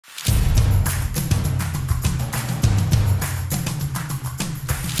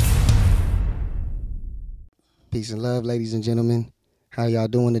Peace and love, ladies and gentlemen. How y'all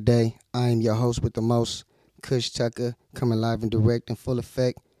doing today? I am your host with the most, Kush Tucker, coming live and direct in full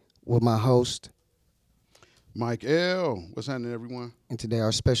effect with my host. Mike L. What's happening, everyone? And today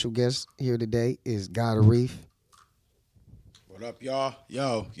our special guest here today is God Arif. What up, y'all?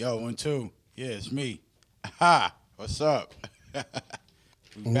 Yo, 1, 2. Yeah, it's me. Ha! What's up?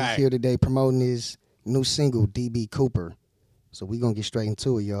 And he's here today promoting his new single, DB Cooper. So we gonna get straight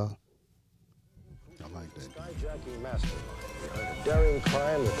into it, y'all. I like that. Skyjacking mastermind behind a daring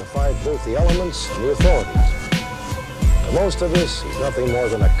crime that defied both the elements and the authorities. To most of us, he's nothing more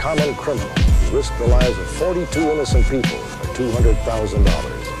than a common criminal who risked the lives of 42 innocent people for $200,000.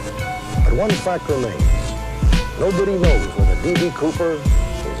 But one fact remains. Nobody knows whether DB Cooper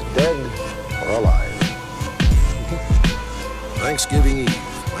is dead or alive. Thanksgiving Eve,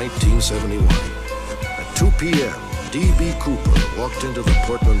 1971. At 2 p.m., DB Cooper walked into the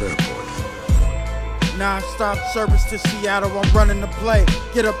Portland airport. Non-stop service to Seattle, I'm running the play.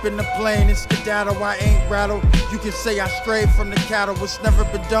 Get up in the plane and skedaddle, I ain't rattled. You can say I strayed from the cattle, it's never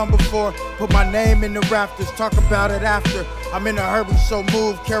been done before. Put my name in the rafters, talk about it after. I'm in a hurry, so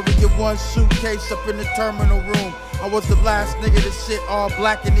move, carry your one suitcase up in the terminal room. I was the last nigga to sit all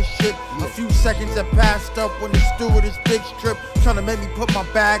black in this shit. A few seconds had passed up when the stewardess bitch trip, trying to make me put my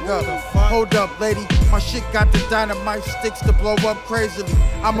bag up. Hold up, lady, my shit got the dynamite sticks to blow up crazily.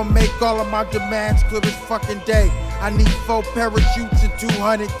 I'ma make all of my demands clear as fucking day. I need 4 parachutes and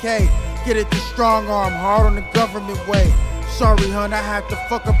 200K. Get it to strong arm, hard on the government way. Sorry, hun, I had to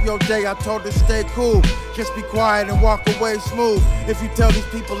fuck up your day. I told her stay cool, just be quiet and walk away smooth. If you tell these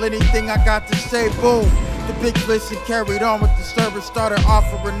people anything I got to say, boom. The bitch listened, carried on with the service, started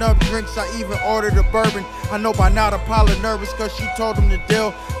offering up drinks. I even ordered a bourbon. I know by now the pilot nervous cause she told him the deal.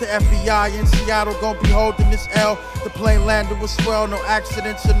 The FBI in Seattle gon' be holding this L. The plane landed with swell, no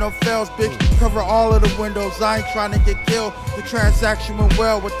accidents and no fails, bitch. Cover all of the windows, I ain't trying to get killed. The transaction went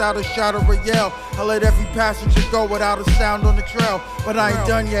well without a shot or a yell. I let every passenger go without a sound on the trail. But I ain't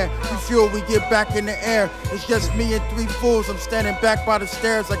done yet, refuel, we get back in the air. It's just me and 3 fools, I'm standing back by the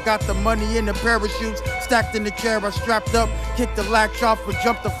stairs. I got the money in the parachutes, stacked in the chair. I strapped up, kicked the latch off, and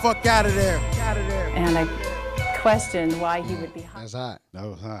jumped the fuck out of there. And I questioned why he would be hot. That's hot. That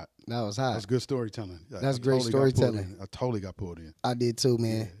was hot. That was hot. That's good storytelling. That's great storytelling. I totally got pulled in. I did too,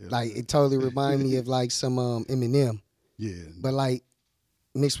 man. Yeah, like it totally reminded me of like some Eminem, Yeah. but like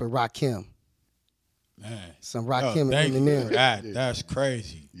mixed with Rakim. Man. Some Rakim and thank you Eminem. for that. That's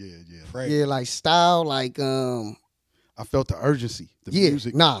crazy. Yeah. Crazy. Yeah, like style, like I felt the urgency. The Yeah,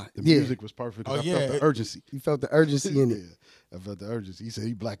 music. nah, The yeah. music was perfect. Oh, I yeah, felt the urgency. you felt the urgency in it. Yeah. I felt the urgency. He said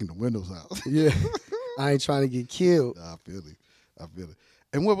he blacking the windows out. Yeah. I ain't trying to get killed. I feel it.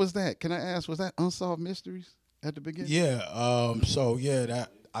 And what was that? Can I ask, was that Unsolved Mysteries at the beginning? Yeah. That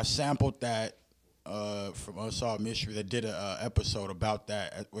I sampled that from Unsolved Mystery. They did a episode about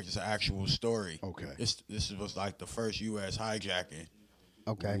that, which is an actual story. Okay. This was like the first U.S. hijacking.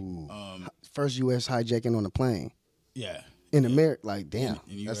 Okay. Ooh. First U.S. hijacking on a plane. Yeah. In America, like, damn.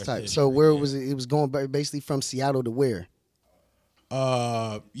 In That's US tight. history, So where yeah. was it? It was going basically from Seattle to where?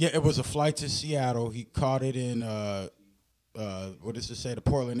 Yeah, it was a flight to Seattle. He caught it in what does it say? The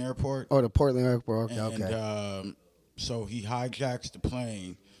Portland airport. Oh, the Portland airport. Okay, And okay. so he hijacks the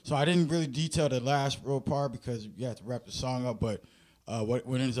plane. So I didn't really detail the last real part because you have to wrap the song up. But what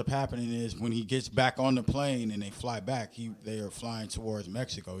ends up happening is when he gets back on the plane and they fly back, they are flying towards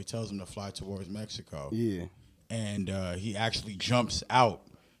Mexico. He tells them to fly towards Mexico. Yeah. And he actually jumps out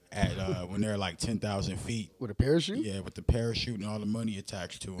at when they're like 10,000 feet. With a parachute? Yeah, with the parachute and all the money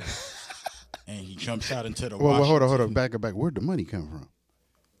attached to him. And he jumps out into the Well, hold on. Washington- Back. Where'd the money come from?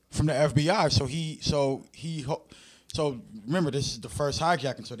 from the FBI. So remember, this is the first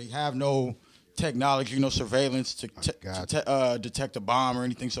hijacking, so they have no technology, no surveillance to detect a bomb or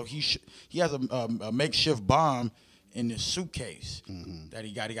anything. So he has a makeshift bomb in this suitcase that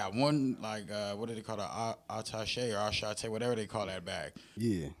he got. He got one, like, what do they call it, attaché or achate, whatever they call that bag.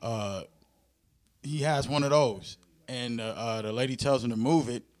 Yeah. He has one of those, and the lady tells him to move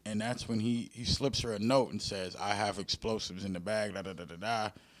it, and that's when he slips her a note and says, "I have explosives in the bag." Da da da da da.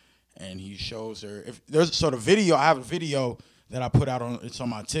 And he shows her. If there's the video, I have a video that I put out on. It's on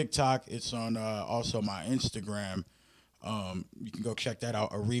my TikTok. It's on also my Instagram. You can go check that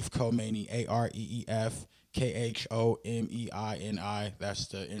out. Arif Khomeini, AREEF KHOMEINI. That's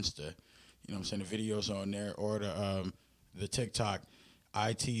the Insta. You know what I'm saying? The video's on there, or the TikTok.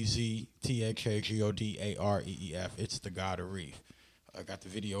 ITZTHAGODAREEF. It's the God Arif. I got the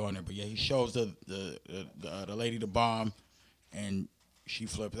video on there, but yeah, he shows the lady the bomb, and she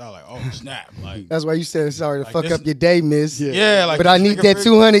flipped out like, oh snap! Like That's why you said sorry to Like fuck this- up your day, miss. yeah, like But I this need nigga that first-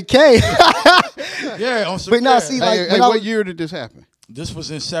 200K. Yeah, on some, But now, yeah. see, like, Hey, when I what was- year did this happen? This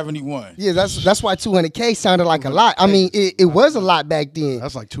was in 71. Yeah, that's why 200K sounded like a lot. I mean, it was a lot back then.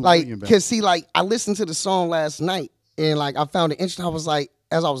 That's like $2 like, million back cause see, like I listened to the song last night and like I found it interesting. I was like,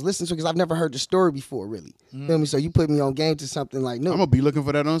 as I was listening to it, because I've never heard the story before, really. Feel me? So you put me on game to something like new. I'm gonna be looking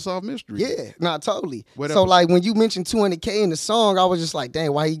for that unsolved mystery. Yeah, not totally. What So episode? like when you mentioned 200K in the song, I was just like,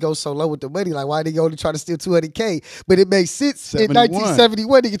 dang, why he go so low with the money? Like why did he only try to steal 200K? But it makes sense. 71. In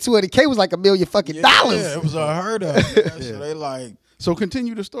 1971, nigga, 200K was like $1 million fucking dollars. Yeah, it was unheard of. Yeah, so they like. So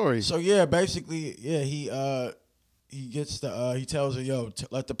continue the story. So yeah, basically, yeah, he gets the he tells her, yo,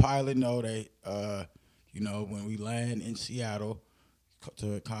 let the pilot know they you know, when we land in Seattle,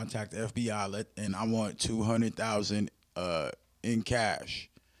 to contact the FBI, and I want 200,000 in cash,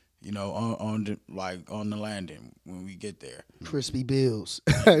 you know, on the landing when we get there. Crispy bills.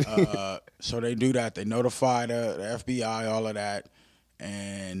 So they do that. They notify the FBI, all of that,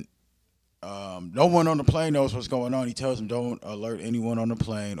 and no one on the plane knows what's going on. He tells them, don't alert anyone on the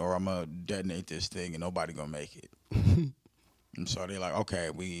plane or I'm going to detonate this thing and nobody going to make it. And so they're like, okay,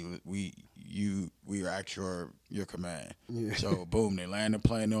 we are at your command. Yeah. So boom, they land the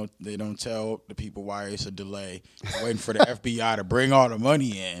plane. They don't tell the people why it's a delay. They're waiting for the FBI to bring all the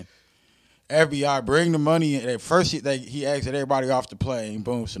money in. FBI bring the money in. At first, he exit everybody off the plane.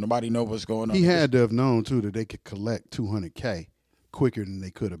 Boom, so nobody know what's going on. He had to have known too that they could collect 200K quicker than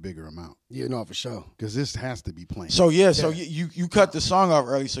they could a bigger amount. Yeah, no, for sure. Because this has to be planned. So yeah, so you cut the song off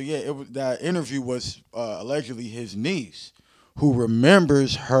early. So yeah, it was, that interview was allegedly his niece, who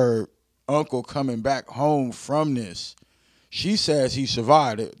remembers her uncle coming back home from this. She says he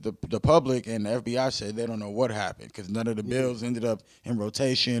survived. The public and the FBI said they don't know what happened because none of the bills ended up in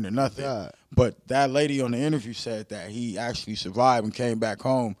rotation or nothing. God. But that lady on the interview said that he actually survived and came back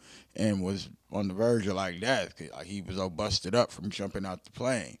home and was on the verge of like death. Like he was all busted up from jumping out the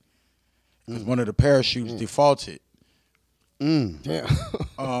plane because one of the parachutes defaulted. Yeah.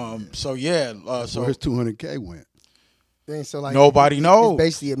 So yeah. So his 200K went. Dang, so like Nobody knows. It's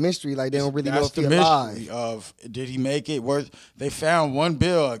basically a mystery. Like they don't really know That's if the he's mystery alive. of did he make it? Where they found one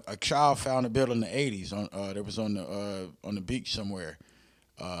bill, a child found a bill in the 80s. There was on the beach somewhere,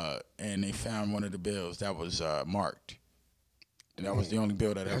 and they found one of the bills that was marked. And that was the only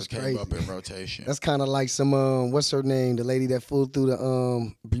bill that ever came up in rotation. That's kind of like some what's her name? The lady that flew through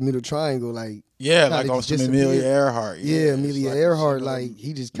the Bermuda Triangle. Like yeah, how like they on just some disappeared. Amelia Earhart. Yeah, it's Amelia like Earhart. some Like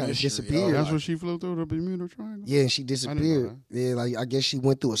he just kind of mystery. disappeared. That's when she flew through the Bermuda Triangle? Yeah, and she know disappeared. Yeah, like I guess she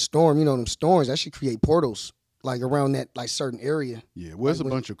went through a storm. You know them storms that should create portals like around that like certain area. Yeah, well, there's Like a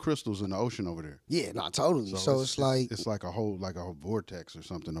bunch of crystals in the ocean over there. Yeah, not totally. So it's like it's like a whole vortex or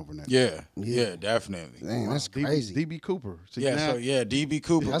something over there. Yeah, definitely. dang, that's crazy. DB Cooper. See, Yeah, now, so yeah, DB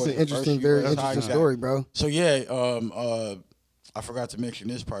Cooper. That's was an the interesting, first very US interesting high story, bro. So yeah, I forgot to mention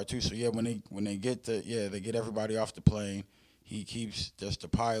this part too. So yeah, when they get they get everybody off the plane. He keeps just the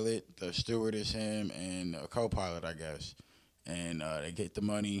pilot, the stewardess, him, and a co-pilot, I guess. And they get the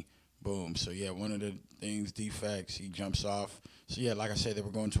money. Boom. So yeah, one of the things defects. He jumps off. So yeah, like I said, they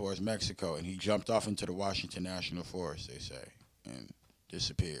were going towards Mexico, and he jumped off into the Washington National Forest. They say, and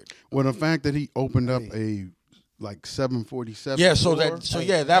disappeared. well, the fact that he opened up a like 747. Yeah, so door,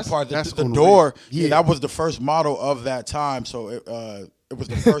 that part, that's the on the door, Yeah. that was the first model of that time. So it was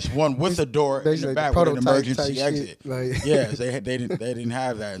the first one with the door in Basically the like back the with an prototype emergency type exit. shit, like- Yes, they didn't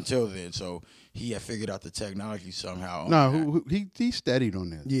have that until then. So he had figured out the technology somehow. No, he studied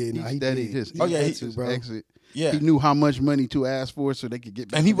on that. Yeah, he no, he studied did. his, He had his to, bro. exit. Yeah. He knew how much money to ask for so they could get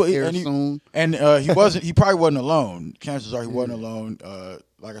back And he to the air and soon. he wasn't. He probably wasn't alone. Chances are he wasn't alone.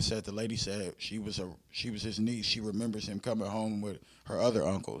 Like I said, the lady said she was his niece. She remembers him coming home with her other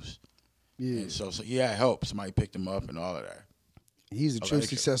uncles. Yeah, And so he had help. Somebody picked him up and all of that. he's a true like it.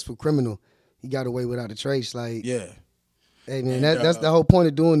 successful criminal. He got away without a trace. Like, Yeah. hey man, And, that's the whole point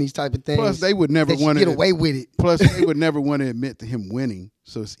of doing these type of things. Plus, they would never That you want get away with it. Plus, they would never want to admit to him winning.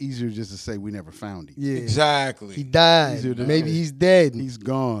 So it's easier just to say we never found him. Yeah, Exactly. he died. Easier to Maybe say. he's dead. He's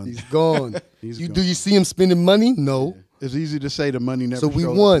gone. He's gone. He's Do gone. you see him spending money? No. It's easy to say the money never So we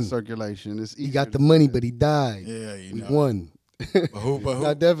showed won. up in circulation. It's He easier got the to money, say but he died. Yeah, you He know. won. But who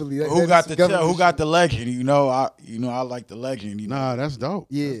Nah, definitely. who got the government who got the legend? I like the legend. You know? Nah, that's dope.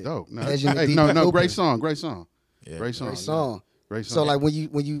 Yeah. That's dope. Nah, Legend of hey, D. no, Cooper. great song. Great song. Yeah. Great song. Great song. Great song. So like when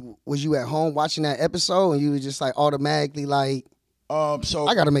you was you at home watching that episode and you were just like automatically like So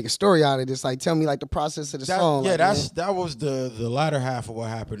I got to make a story out of this. Like tell me like the process of the song. Yeah, like, that was the latter half of what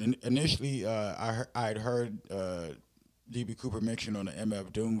happened. Initially, I'd heard DB Cooper mention on the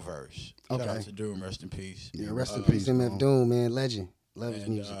MF Doom verse. Shout Okay. out to Doom, rest in peace. Yeah, rest in peace, MF Doom, man, legend. Love his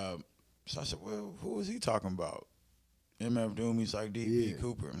And music. so I said, well, who was he talking about? MF Doomy's like DB Yeah.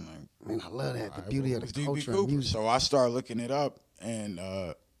 Cooper. I'm like, Man, I love that. The all right, beauty well, of who's the DB culture Cooper? and music. So I started looking it up, and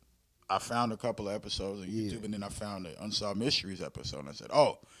I found a couple of episodes on Yeah. YouTube, and then I found the Unsolved Mysteries episode, and I said,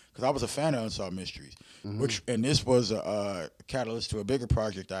 oh, because I was a fan of Unsolved Mysteries, and this was a catalyst to a bigger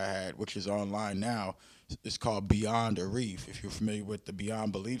project I had, which is online now. It's called Beyond a Reef, if you're familiar with the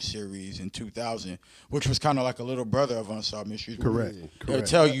Beyond Belief series in 2000, which was kind of like a little brother of Unsolved Mysteries. Correct. They'll Correct.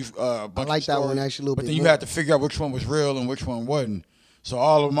 tell you a bunch like of that one stories, actually a little but bit then you more. had to figure out which one was real and which one wasn't. So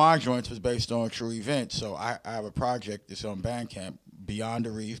all of my joints was based on true events. So I have a project that's on Bandcamp, Beyond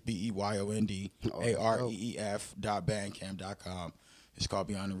the Reef, BeyondTheReef.bandcamp.com. It's called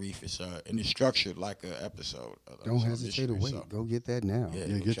Beyond the Reef. It's and it's structured like an episode. Don't hesitate to wait. Go get that now. Yeah,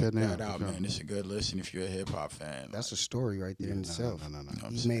 Yeah, go get check that now, that out, for sure. man. It's a good listen if you're a hip hop fan. That's a story right there in itself. No.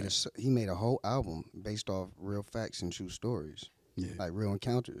 He made a whole album based off real facts and true stories. Yeah. Like real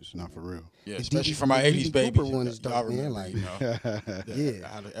encounters. Not for real. Yeah, The especially DB for my the 80s DB babies. Cooper one is Y'all dope, man. remember, Like, you know, Yeah.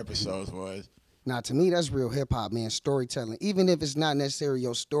 how the episodes was. Now, to me, that's real hip hop, man. Storytelling, even if it's not necessarily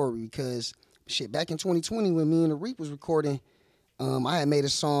your story, because shit, back in 2020 when me and the Reap was recording, I had made a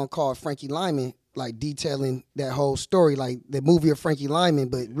song called Frankie Lyman, like detailing that whole story, like the movie of Frankie Lyman,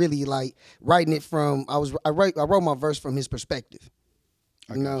 but really like writing it from. I wrote my verse from his perspective.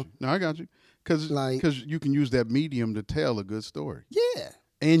 I You got know, you. No, I got you. Because Like- you can use that medium to tell a good story. yeah.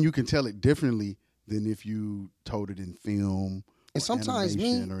 And you can tell it differently than if you told it in film And or sometimes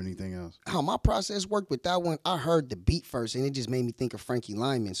animation or anything else. How my process worked with that one, I heard the beat first, and it just made me think of Frankie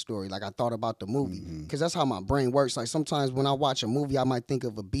Lyman's story. Like I thought about the movie, because that's how my brain works. Like sometimes when I watch a movie, I might think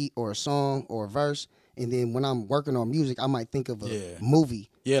of a beat or a song or a verse, and then when I'm working on music, I might think of a Yeah. movie.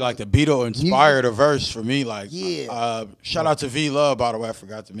 Yeah, like the Beatle inspired a verse for me. Like, Yeah. Shout out to V Love, by the way. I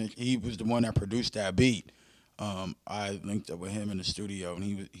forgot to mention he was the one that produced that beat. I linked up with him in the studio, and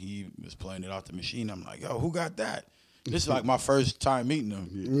he was playing it off the machine. I'm like, yo, who got that? This is like my first time meeting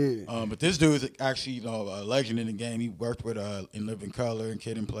him. Yeah. But this dude is actually a legend in the game. He worked with In Living Color and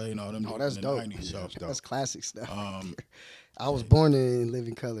Kid and Play and all them. Oh, dudes that's in the dope. 90s, so. That's classic stuff. Um, I was born in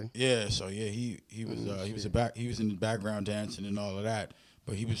Living Color. Yeah, so yeah, he was he was in the background dancing and all of that,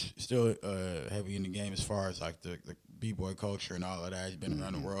 but he was still heavy in the game as far as like the b-boy culture and all of that. He's been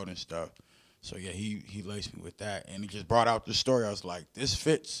around the world and stuff. So yeah, he laced me with that, and he just brought out the story. I was like, this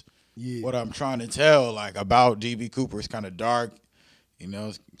fits what I'm trying to tell, like about DB Cooper. It's kind of dark, you know.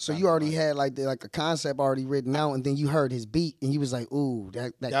 It's So kinda you already like- had like a concept already written out, and then you heard his beat, and you was like, "Ooh,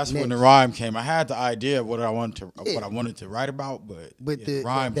 that." That's when the next. rhyme came. I had the idea of what I wanted to write about, but But yeah,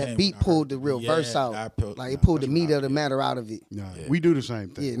 rhyme that came beat when I pulled heard the real verse out. I pulled- Like it nah, pulled the that's meat what of the I did. matter out of it. No, we do the same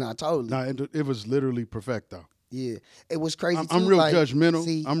thing. Yeah, no, totally. No, it was literally perfecto. Yeah, it was crazy. I'm too, real like, judgmental.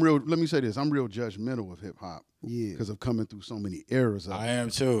 See, Let me say this. I'm real judgmental of hip hop yeah, because of coming through so many eras of I it. am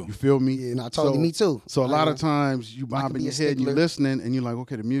too. You feel me? Yeah, no, totally. Me too. So a I lot am. of times you bobbing be your a head and you're stickler. listening and you're like,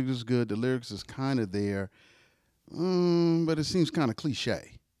 okay, the music is good, the lyrics is kind of there, but it seems kind of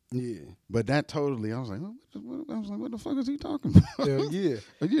cliche. Yeah, But that totally, I was like, what the fuck is he talking about? yeah.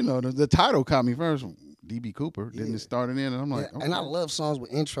 You know, the title caught me first. DB Cooper. Then Yeah. it started in, and I'm like, And I okay. love songs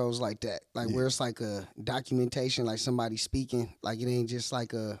with intros like that, like Yeah. where it's like a documentation, like somebody speaking, like it ain't just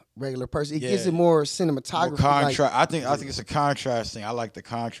like a regular person. It Yeah. gives it more cinematography. More like- contrast. I think it's a contrast thing. I like the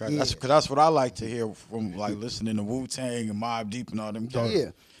contrast. Yeah. That's what I like to hear from like listening to Wu Tang and Mobb Deep and all them cats.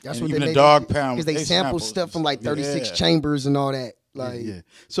 yeah, that's And what even they the made. Dog Pound. because they sample stuff from like 36 Yeah. chambers and all that. Like, Yeah.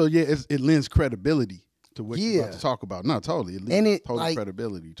 So yeah, it lends credibility to what you're about Yeah. to talk about. No, totally. It lends And it, total like-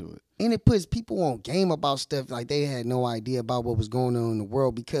 credibility to it. and it puts people on game about stuff like they had no idea about what was going on in the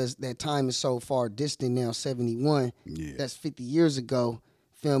world because that time is so far distant now. 71, Yeah. that's 50 years ago.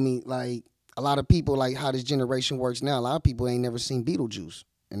 Feel me? Like a lot of people, like how this generation works now. A lot of people ain't never seen Beetlejuice,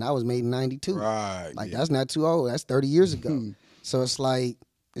 and that was made in '92. Right. Like yeah. that's not too old. That's 30 years ago. So it's like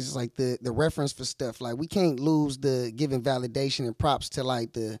the reference for stuff. Like we can't lose the giving validation and props to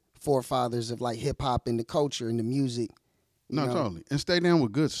like the forefathers of like hip hop and the culture and the music. you No, know? totally. And stay down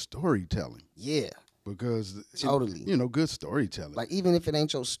with good storytelling Yeah. because Totally. good storytelling. Like even if it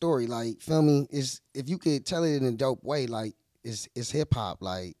ain't your story, like feel me, is if you could tell it in a dope way, like it's hip hop,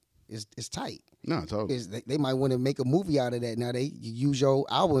 like it's tight. No, totally. They might want to make a movie out of that. Now they use your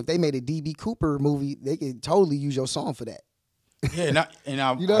album. If they made a DB Cooper movie, they could totally use your song for that. Yeah,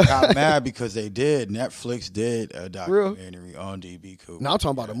 I You know? got mad because they did. Netflix did a documentary on DB Cooper. Now I'm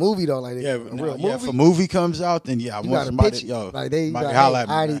talking about a movie though, like Yeah, a but real yeah, movie. if a movie comes out, then yeah, I you want gotta somebody, pitch it. yo, Like they somebody like, holla hey, at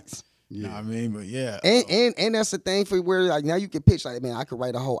me. man. audience. You know what I mean? But yeah. And that's the thing for where like now you can pitch like, man, I could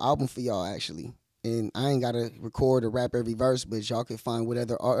write a whole album for y'all actually. And I ain't gotta record or rap every verse, but y'all can find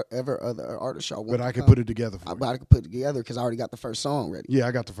whatever other artist y'all want. But I can put it together for you. But I can put it together because I already got the first song ready. Yeah,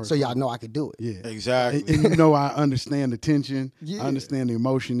 I got the first. So y'all song. know I could do it. Yeah, Exactly. And you know, I understand the tension. Yeah. I understand the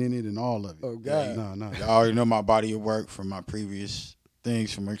emotion in it and all of it. Oh God. No. Y'all already know my body of work from my previous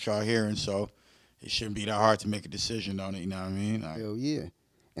things from what y'all hearing, so it shouldn't be that hard to make a decision on it. You know what I mean? Like, Hell yeah.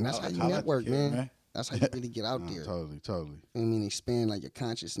 And that's how you I like the network, kid, man. man. That's how you really get out No, there. totally. I mean, expand like your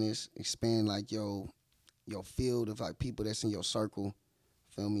consciousness, expand like your field of like people that's in your circle.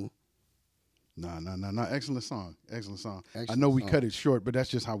 Feel me? No. Excellent song. I Excellent know we song. cut it short, but that's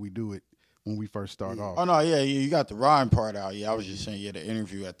just how we do it when we first start off. oh no, yeah, you got the rhyme part out. Yeah, I was just saying, yeah, the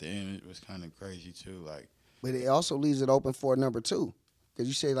interview at the end, it was kind of crazy too. Like, But it also leaves it open for a number 2. Because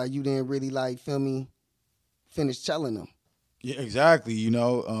you say like you didn't really like, feel me, finish telling them. yeah, exactly. You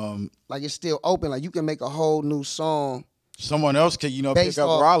know, Like it's still open. Like you can make a whole new song. someone else could, you know, Based pick up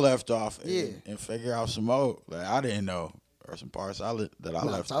off- where I left off, Yeah. and figure out some more that I didn't know, or some parts that I Nah,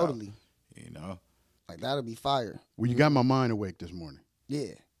 left totally. out. You know, Like that'll be fire. Well, you got my mind awake this morning.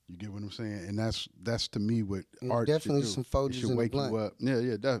 Yeah. You get what I'm saying? And that's to me what And art definitely should do. some It Folgers should in the wake blunt. you up.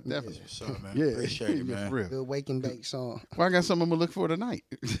 Yeah, definitely. so man, Yeah, appreciate it, yeah, man. for real. Good wake and bake song. Well, I got something I'm gonna look for tonight.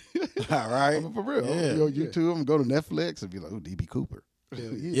 All right, For real. Yeah. Yo, YouTube, I'm gonna go to Netflix and be like, oh, DB Cooper.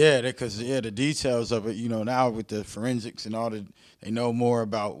 Yeah, because the details of it, you know, now with the forensics and all they know more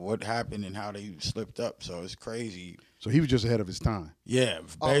about what happened and how they slipped up. So it's crazy. So he was just ahead of his time. Yeah,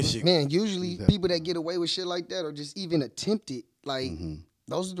 Oh, basically. man, usually Exactly. people that get away with shit like that or just even attempt it, like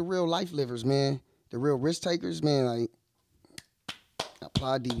those are the real life livers, man. The real risk takers, man. Like,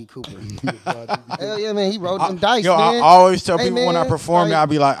 applaud DB Cooper. Hell yeah, man. He rolled them dice, Yo, man. I always tell Hey, people when I man, perform like- that, I'll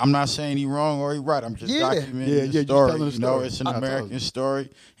be like, I'm not saying he wrong or he right. I'm just Yeah. documenting Yeah, the you're story. telling the You know, story. it's an I told American you. story.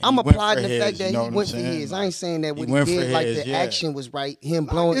 and I'm he went applauding for the his, fact that you know he what went I'm for saying? his. I Like, ain't saying that he what he went for did, like his, the yeah. action was right. Him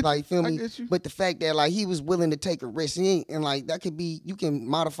blowing, get like, feel you, I me? get you. But the fact that, like, he was willing to take a risk, and, like, that could be, you can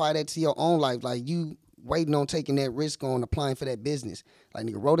modify that to your own life. Like, you waiting on taking that risk on applying for that business. Like,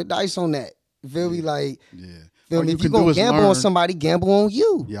 nigga, roll the dice on that. You feel me? Like, Yeah. feel All me? you If you can do gonna is gamble learn. on somebody, gamble on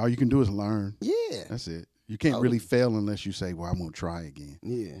you. Yeah, all you can do is learn. Yeah. That's it. You can't really fail unless you say, well, I'm gonna try again.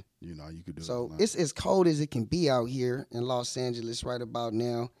 Yeah. You know, you could do So it. it's as cold as it can be out here in Los Angeles right about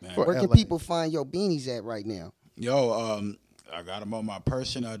now. For Where can LA. people find your beanies at right now? Yo, I got them on my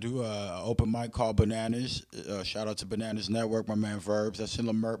person. I do an open mic called Bananas. Shout out to Bananas Network, my man Verbs. That's in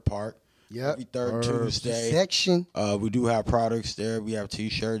Lamert Park. Yep. Every third Tuesday. Section. We do have products there. We have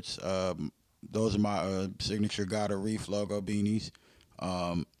T-shirts. Those are my signature God of Reef logo beanies.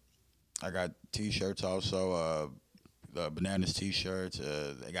 I got T-shirts also. The Bananas T-shirts.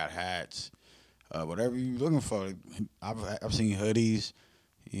 They got hats. Whatever you're looking for. I've seen hoodies.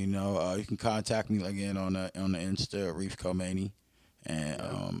 You know, you can contact me again on the Insta, Reef Khomeini,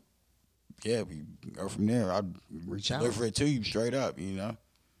 and yeah, we go from there. I Reach out. deliver it to you straight up. You know.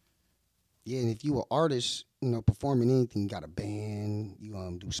 Yeah, and if you an artist, you know, performing anything, you got a band, you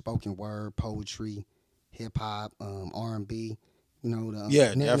do spoken word, poetry, hip hop, R&B, you know, the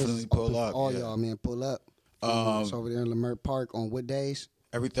Yeah, Netness definitely pull open for up, all yeah. y'all, man, pull up. It's over there in Lamert Park on what days?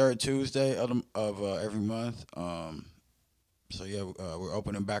 Every third Tuesday of every month. So yeah, we're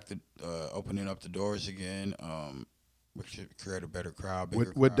opening up the doors again. Which should create a better crowd.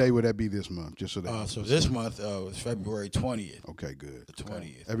 Bigger What crowd. day would that be this month? Just so that. So this month was February 20th. Okay, good. The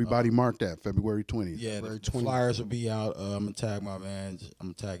 20th. Everybody mark that February 20th. Yeah, February the 20th. flyers will be out. I'm gonna tag my mans. I'm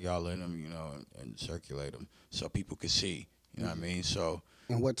gonna tag y'all in them, you know, and circulate them so people can see. You know what I mean? So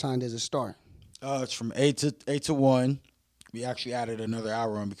And what time does it start? it's from 8 to 1. We actually added another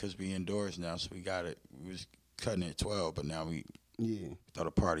hour on because we indoors now, so we got it. We was cutting it at 12, but now we Yeah. throw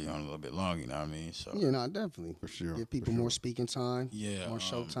the party on a little bit longer. You know what I mean? So Yeah, no, definitely. For sure, Give people for more sure. speaking time. Yeah, More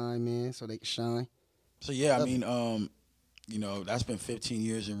show time, man, so they can shine. So yeah, I mean, you know, that's been 15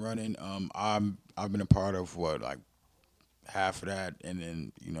 years in running. I've been a part of like half of that, and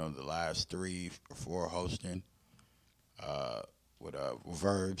then you know the last 3 or 4 hosting. With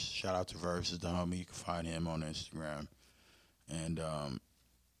Verbs, shout out to Verbs is the homie. You can find him on Instagram, and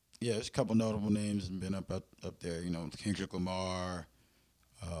yeah, there's a couple notable names and been up there. You know, Kendrick Lamar,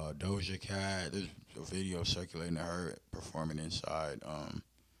 Doja Cat. There's a video circulating of her performing inside.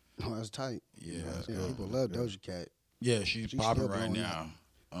 Oh, that's tight. Yeah, People love Doja Cat. yeah, she's She's popping still right blowing now.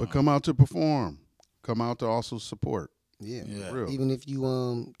 But come out to perform. Come out to also support. Yeah. Yeah. Real. Even if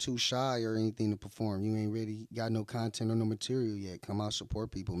you too shy or anything to perform, you ain't really got no content or no material yet. Come out,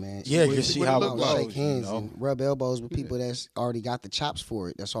 support people, man. Yeah, you what- see what how it it look goes, like. shake hands you know? and rub elbows with people that's already got the chops for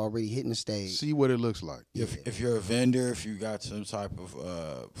it. That's already hitting the stage. See what it looks like. If you're a vendor, if you got some type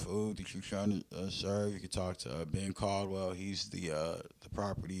of food that you're trying to serve, you can talk to Ben Caldwell. He's the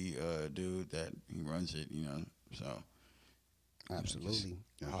property dude that he runs it. You know, so Absolutely.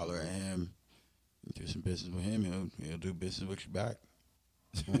 holler at him, do some business with him. He'll do business with you back.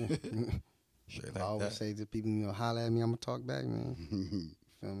 Straight I like always that. say to people, holler at me, I'm gonna talk back, man.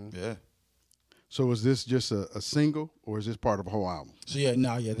 Feel me? Yeah. So is this just a single, or is this part of a whole album? So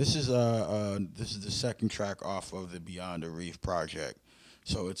this is the second track off of the Beyond the Reef project.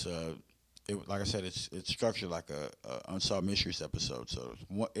 So it's like I said, it's structured like a Unsolved Mysteries episode. So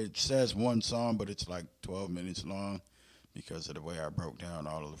it says one song, but it's like 12 minutes long because of the way I broke down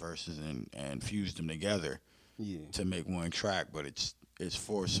all of the verses and fused them together to make one track. But it's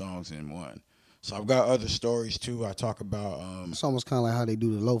 4 songs in one. So I've got other stories too. I talk about It's almost kind of like how they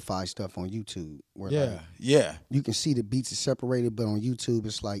do the lo-fi stuff on YouTube, where like, yeah. you can see the beats are separated, but on YouTube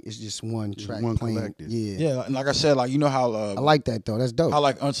it's like it's just one Just track one playing. collective. Yeah. Yeah, and like I said, like you know how I like that though. That's dope. how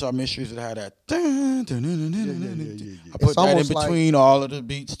like Unsolved Mysteries that had that. I put It's that in almost like- between all of the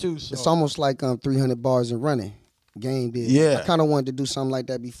beats too. So It's almost like 300 bars and running. Game did. Yeah. I kind of wanted to do something like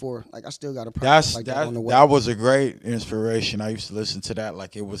that before. Like I still got a project like that on the way. that was a great inspiration. I used to listen to that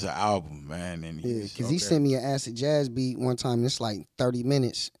like it was an album, man. And Yeah, because he sent me an acid jazz beat one time, and it's like 30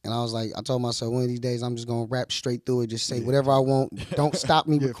 minutes. And I was like, I told myself, one of these days, I'm just going to rap straight through it, just say whatever I want. Don't stop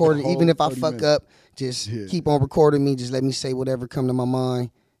me Yeah, for the recording. whole Even if I 30 fuck minutes. up, just Yeah. keep on recording me. Just let me say whatever come to my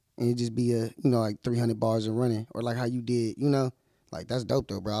mind. And it just be like 300 bars and running. Or like how you did, Like, that's dope,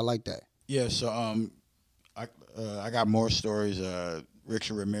 though, bro. I like that. Yeah, so I got more stories.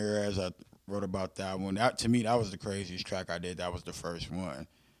 Richard Ramirez, I wrote about that one. That to me, that was the craziest track I did. That was the first one.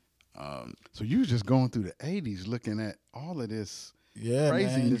 So you was just going through the '80s, looking at all of this. Yeah, man.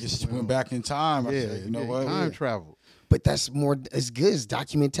 Craziness. Just went back in time. I said, you know what? Time travel. But that's more, it's good. It's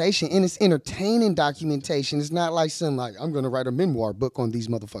documentation. And it's entertaining documentation. It's not like some, like, I'm going to write a memoir book on these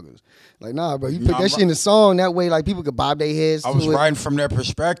motherfuckers. Like, nah, bro. You put Nah, that shit in the song. That way, like, people could bob their heads I to was it. writing from their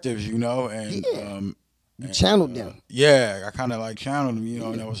perspectives, and You channeled them. yeah, I kind of like channeled them,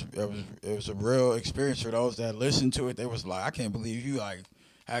 and it was a real experience for those that listened to it. They was like, I can't believe you like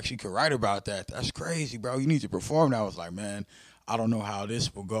actually could write about that. That's crazy, bro. You need to perform that. I was like, man, I don't know how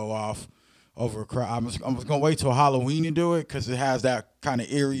this will go off over a crowd. I was gonna wait till Halloween to do it because it has that kind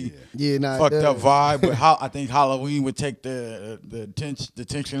of eerie, fucked up vibe. But I think Halloween would take the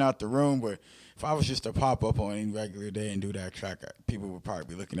tension out the room. But if I was just to pop up on any regular day and do that track, people would probably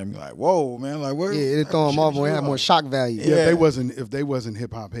be looking at me like, "Whoa, man! Like, where?" Yeah, it'd throw them off and have more shock value. Yeah, Yeah. if they wasn't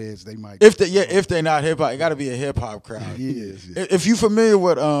hip hop heads, they might. If they're not hip hop, it got to be a hip hop crowd. Yes. If you familiar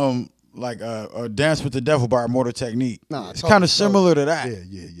with Dance with the Devil by Immortal Technique, Nah, it's totally, kind of similar to that.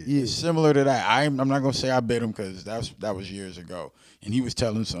 Yeah. It's similar to that. I'm not gonna say I bit him because that was years ago, and he was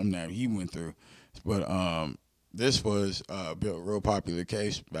telling something that he went through. But this was built a real popular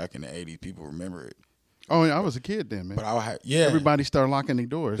case back in the '80s. People remember it. Oh, yeah, I was a kid then, man. But Everybody started locking their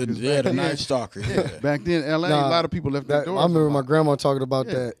doors. 'cause the back then- Night Stalker. Yeah. Back then, LA, Nah, a lot of people left their That, doors. I remember my unlocked. grandma talking about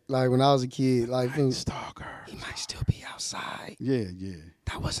that. Like when I was a kid, like Stalker. he might still be outside. Yeah.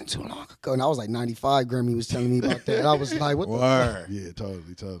 That wasn't too long ago. And I was like 95. Grammy was telling me about that. And I was like, what the Word. Yeah,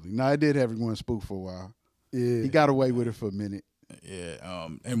 totally. No, I did have everyone spook for a while. Yeah. He got away with it for a minute. Yeah.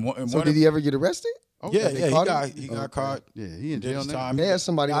 And one So did he ever get arrested? Oh, Yeah, they caught him? he got caught. Yeah, he in Did jail his now. time. They had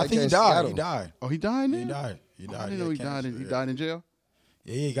somebody I like think that he in died. Seattle. He died. Oh, he died now? He died. He died. I didn't know he died. He died in jail.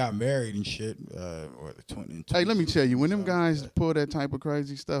 Yeah, he got married and shit. Hey, let me tell you, when them guys pull that type of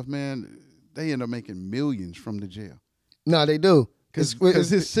crazy stuff, man, they end up making millions from the jail. No, they do. Because It's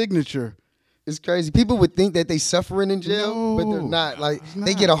his signature. it's crazy. People would think that they suffering in jail, but they're No, not. Like it's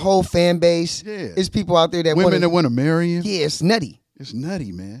they not. get a whole fan base. Yeah. It's people out there that Women that want want to marry him. Yeah, it's nutty. It's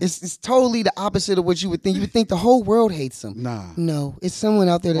nutty, man. It's totally the opposite of what you would think. You would think the whole world hates him. Nah. No, it's someone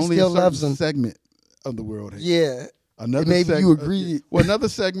out there that Only still a certain loves him. segment of the world. hates him. Yeah. Another maybe you agree. Well, another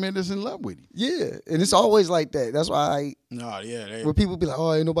segment is in love with him. Yeah. And it's always like that. That's why where people be like,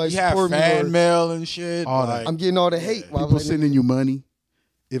 oh, ain't nobody He had support me. fan Or, mail and shit. All that. Like, I'm getting all the hate. Why People would they- sending you money.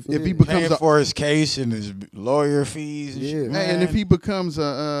 If he paying becomes a, for his case and his lawyer fees and Yeah. shit. hey, and if man. he becomes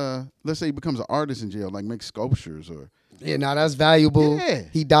a let's say he becomes an artist in jail, like makes sculptures or Yeah, now that's valuable. Yeah.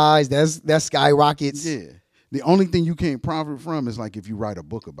 He dies. That skyrockets. yeah. The only thing you can't profit from is like if you write a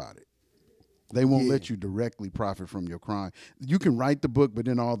book about it. They won't Yeah. let you directly profit from your crime. You can write the book, but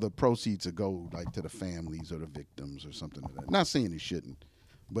then all the proceeds will go like to the families or the victims or something like that. Not saying it shouldn't,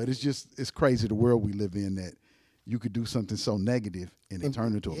 but it's crazy the world we live in that you could do something so negative and it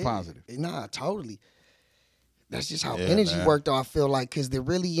turned into a positive. Nah, totally. That's just how Yeah, energy man. worked. Though I feel like because there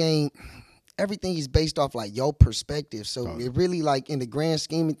really ain't. Everything is based off like your perspective. So it really like in the grand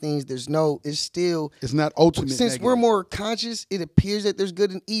scheme of things, there's no. It's still. It's not ultimate. Since negative. we're more conscious, it appears that there's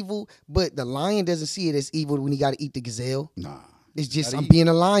good and evil, but the lion doesn't see it as evil when he got to eat the gazelle. Nah. It's just gotta I'm eat. being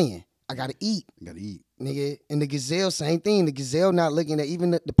a lion. I gotta eat, You gotta eat. nigga. And the gazelle, same thing. The gazelle not looking at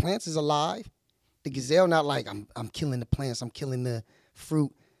even the plants is alive. The gazelle not like I'm killing the plants. I'm killing the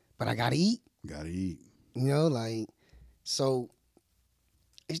fruit, but I gotta eat. Gotta eat. You know, like so.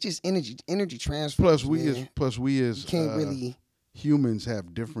 It's just energy transfer. Plus man. we as You can't really. humans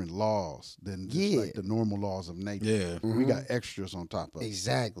have different laws than just Yeah. like the normal laws of nature. Yeah. We got extras on top of it.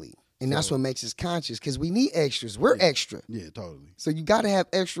 Exactly. And that's what makes us conscious because we need extras. We're extra. Yeah, totally. So you got to have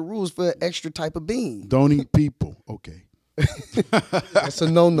extra rules for an extra type of being. Don't eat people. Okay. That's a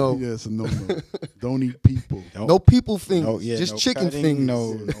no-no. Yeah, it's a no-no. Don't eat people. No people fingers. No, yeah, just no chicken cutting, fingers.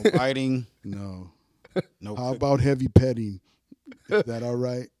 no biting, No. no. How about heavy petting? Is that all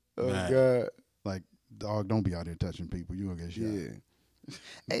right? Oh, Man. God. Like, dog, don't be out there touching people. You gonna get shot. Yeah.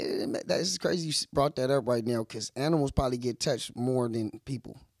 Hey, that's crazy you brought that up right now because animals probably get touched more than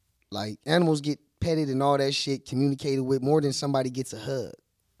people. Like, animals get petted and all that shit, communicated with more than somebody gets a hug.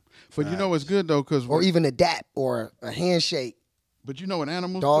 But you know it's good though, cause Or even a dap or a handshake. but you know what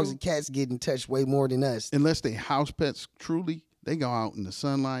animals Dogs do? and cats getting touched way more than us. Unless they house pets truly, they go out in the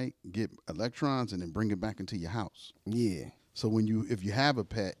sunlight, get electrons, and then bring it back into your house. Yeah. So if you have a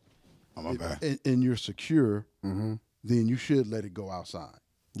pet Oh my bad. and you're secure, Mm-hmm. then you should let it go outside.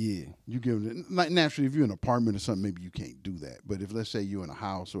 Yeah. You give it like naturally if you're in an apartment or something, maybe you can't do that. But if let's say you're in a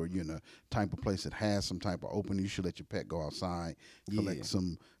house or you're in a type of place that has some type of opening, you should let your pet go outside, collect Yeah.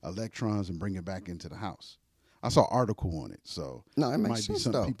 some electrons, and bring it back into the house. I saw an article on it, so No, it makes might be sense,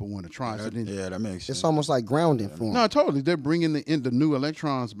 something though. people want to try. So then, Yeah, that makes sense. It's almost like grounding for them. no, totally, they're bringing the new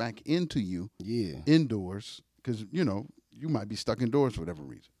electrons back into you Yeah. indoors because you might be stuck indoors for whatever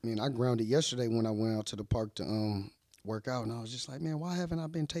reason. I mean, I grounded yesterday when I went out to the park to work out, and I was just like, man, why haven't I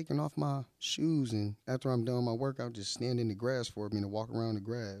been taking off my shoes? And after I'm done my workout, just stand in the grass for a minute, walk around the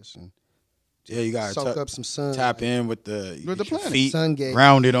grass, and Yeah, you got soak to up some sun. tap in with the With the your planet. feet Sun gate.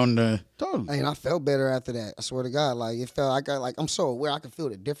 grounded on the. Totally. And I felt better after that. I swear to God, like it felt. I got like I'm so aware. I could feel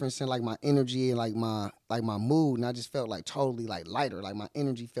the difference in like my energy and like my mood, and I just felt like totally like lighter. Like my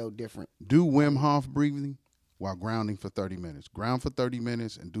energy felt different. Do Wim Hof breathing while grounding for 30 minutes. Ground for 30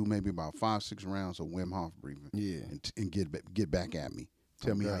 minutes and do maybe about 5-6 rounds of Wim Hof breathing. Yeah. And get back at me.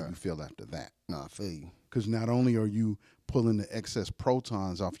 Tell me how you feel after that. Nah, I feel you. Because not only are you pulling the excess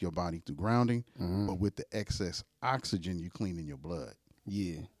protons off your body through grounding, but with the excess oxygen, you cleaning your blood.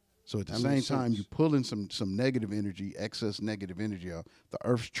 Yeah. So at the That same makes time, sense. you're pulling some negative energy, excess negative energy out. The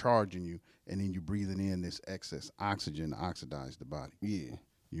earth's charging you, and then you're breathing in this excess oxygen to oxidize the body. Yeah.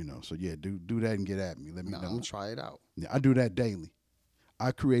 So yeah, do that and get at me. Let me Nah, I'm know. gonna try it out. Yeah, I do that daily.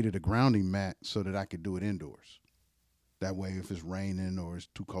 I created a grounding mat so that I could do it indoors. That way, if it's raining or it's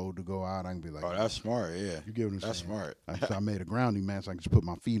too cold to go out, I can be like, Oh, that's smart. Yeah, you get what I'm that's saying? smart. So I made a grounding mat so I can just put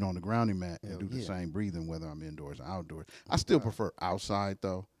my feet on the grounding mat and Hell do the yeah. same breathing whether I'm indoors or outdoors. I still prefer outside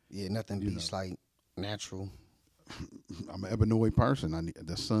though. Yeah, nothing beats like natural. I'm an ebonite person.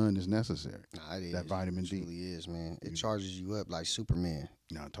 The sun is necessary. Nah, it is. That vitamin It D. truly is, man. It charges you up like Superman.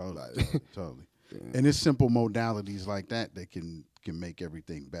 No, totally. And it's simple modalities like that can make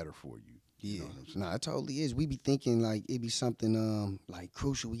everything better for you. Yeah, You know what I'm saying? nah, it totally is. We be thinking like it be something like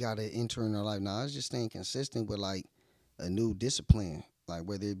crucial we gotta enter in our life. Nah, it's just staying consistent with like a new discipline, like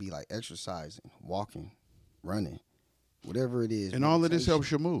whether it be like exercising, walking, running, whatever it is. And all of this meditation.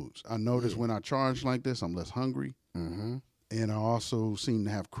 helps your moods. I notice when I charge like this, I'm less hungry. Mm-hmm. And I also seem to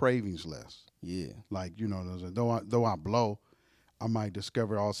have cravings less. Yeah, Like, though I blow, I might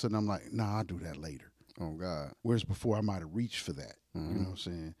discover all of a sudden I'm like, nah, I'll do that later. oh God, Whereas before I might have reached for that. You know what I'm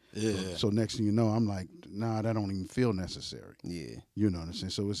saying? Yeah. So next thing you know, I'm like, nah, that don't even feel necessary. yeah. You know what I'm saying?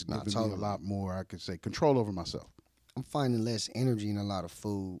 So it's Nah, giving me totally. a lot more, I could say, control over myself. I'm finding less energy in a lot of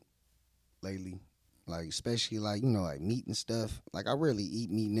food lately. Like especially like like meat and stuff. Like I rarely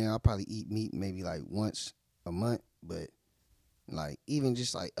eat meat now. I probably eat meat maybe like once a month, but like even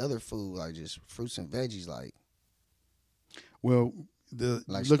just like other food, like just fruits and veggies, like Well,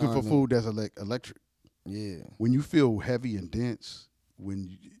 Like looking for starving. food that's electric. yeah, When you feel heavy and dense,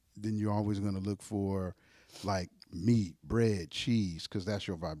 then you're always going to look for like meat, bread, cheese, because that's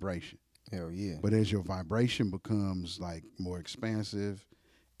your vibration. hell yeah. But as your vibration becomes like more expansive,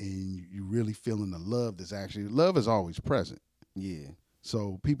 and you really feeling the love love is always present. Yeah.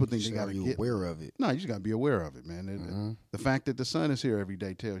 So people think they Just got are to you get aware of it? No, you just got to be aware of it, man. The fact that the sun is here every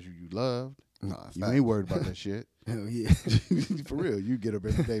day tells you loved. Nah, You ain't worried about that shit. Hell yeah. For real, you get up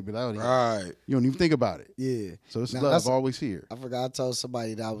every day, but I don't even, Right. you don't even think about it. Yeah. So it's Now, love that's- always here. I forgot I told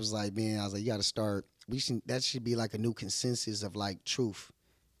somebody that I was like, man, I was like, you gotta start that should be like a new consensus of like truth.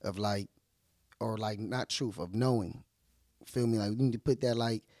 Of like, or like not truth, of knowing. Feel me? Like we need to put that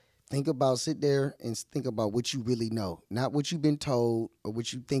like, sit there and think about what you really know. Not what you've been told or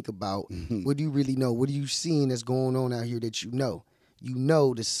what you think about. What do you really know? What are you seeing that's going on out here that you know? You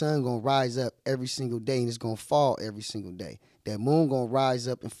know the sun gonna rise up every single day and it's gonna fall every single day. That moon gonna rise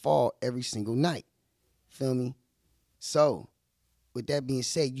up and fall every single night. Feel me? So, with that being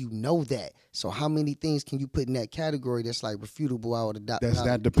said, you know that. So how many things can you put in that category that's like refutable out of the That's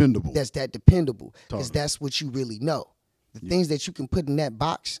that dependable. That's that dependable. Because Totally. that's what you really know. The things that you can put in that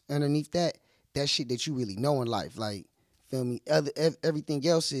box underneath that shit that you really know in life. Like, feel me? Everything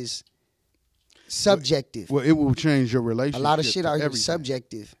else is subjective. Well, it will change your relationship. A lot of shit to out here everything. is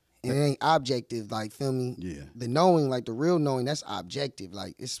subjective. And it ain't objective. Like, feel me? Yeah. The knowing, like the real knowing, that's objective.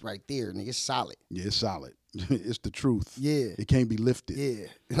 Like, it's right there, nigga. It's solid. Yeah, it's solid. It's the truth. Yeah. It can't be lifted. Yeah.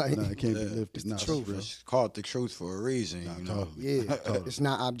 Like, No, it can't be lifted. No, the truth. it's real. It's called the truth for a reason. You know. Totally. yeah. It's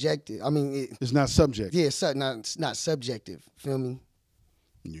not objective. I mean, It's not subject. yeah, it's not subjective. Feel me?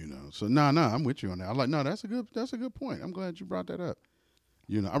 You know. So I'm with you on that. I'm like, no, that's a good point. I'm glad you brought that up.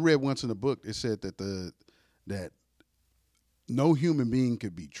 You know, I read once in a book it said that no human being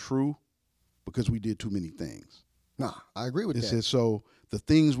could be true because we did too many things. Nah, I agree with It that. says so the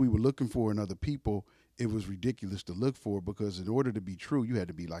things we were looking for in other people, it was ridiculous to look for because in order to be true, you had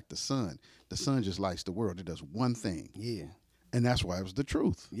to be like the sun. The sun just lights the world. It does one thing. Yeah. And that's why it was the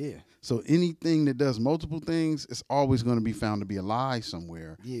truth. Yeah. So anything that does multiple things is always going to be found to be a lie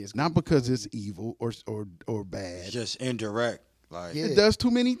somewhere. Yeah, it's Not because it's evil or bad. It's just indirect. Like Yeah. It does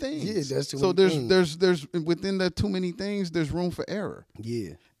too many things. Yeah, it does too so many there's within that too many things, there's room for error.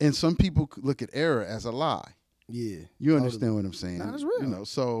 Yeah. And some people look at error as a lie. Yeah. You understand what I'm saying? Nah, that's real. You know,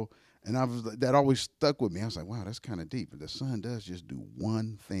 so and that always stuck with me. I was like, wow, that's kind of deep. But the sun does just do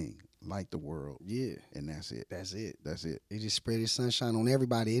one thing, light the world. Yeah. And that's it. That's it. That's it. They just spread his sunshine on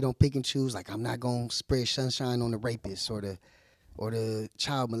everybody. They don't pick and choose. Like, I'm not gonna spread sunshine on the rapist or the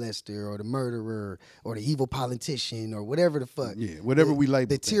child molester or the murderer or the evil politician or whatever the fuck. Yeah, whatever we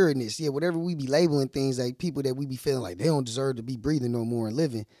label the things. tyrannist. Yeah, whatever we be labeling things, like people that we be feeling like they don't deserve to be breathing no more and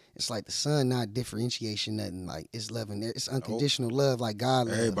living. It's like the sun not differentiation nothing. Like, it's loving. It's unconditional love, like God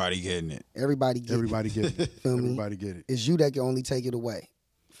love. everybody getting it. Everybody get Everybody get it. Feel me? Everybody get it. It's you that can only take it away.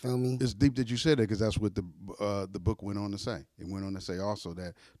 Feel me? It's deep that you said that because that's what the book went on to say. It went on to say also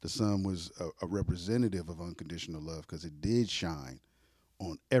that the sun was a representative of unconditional love because it did shine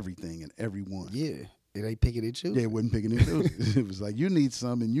on everything and everyone. Yeah. It ain't picking and choosing. Yeah, it wasn't picking and choosing. It was like you need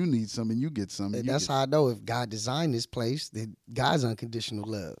some and you need some and you get some. And That's how I know if God designed this place, then God's unconditional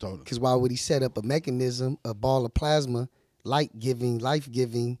love. Totally. Because why would he set up a mechanism, a ball of plasma, light-giving,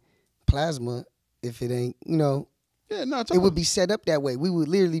 life-giving plasma, if it ain't, Yeah, no, it would be set up that way. We would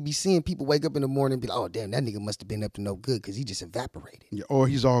literally be seeing people wake up in the morning and be like, oh, damn, that nigga must have been up to no good because he just evaporated. Yeah, or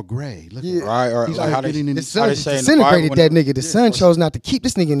he's all gray. Look Yeah. at Right, or He's like like how they, getting in The the how sun they say in the disintegrated Bible that when- nigga. The sun chose not to keep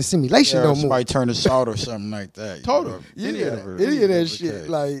this nigga in the simulation Yeah, no or more. somebody turn to salt or something like that. you Total. know, Any of whatever- Any of that whatever shit. case.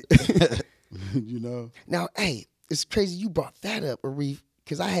 Like, you know. now, hey, it's crazy you brought that up, Arif,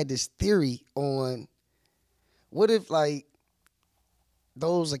 because I had this theory on what if, like,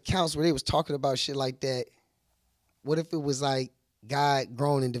 those accounts where they was talking about shit like that, what if it was like God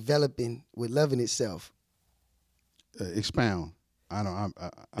growing and developing with loving itself? Expound. I don't. I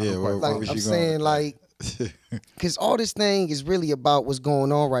Yeah, don't where- quite Like, where was I'm you saying, going? like, because all this thing is really about what's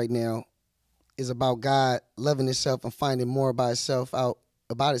going on right now is about God loving itself and finding more about itself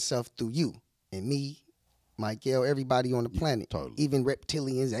through you and me, Michael, everybody on the planet. totally. Even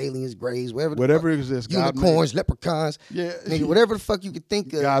reptilians, aliens, grays, whatever Whatever the fuck, exists, God made unicorns, leprechauns, Yeah. nigga, whatever the fuck you could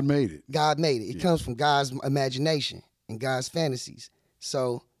think of, God made it. God made it. It Yeah. comes from God's imagination and God's fantasies.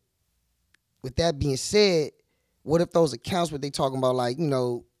 So, with that being said, what if those accounts where they talking about, like,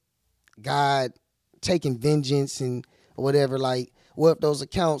 God taking vengeance and whatever, like, what if those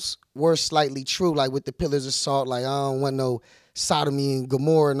accounts were slightly true, like with the pillars of salt, like, I don't want no sodomy and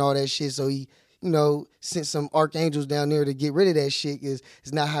Gomorrah and all that shit, so he, sent some archangels down there to get rid of that shit, because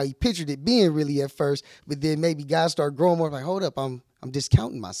it's not how he pictured it being really at first, but then maybe God started growing more, like, hold up, I'm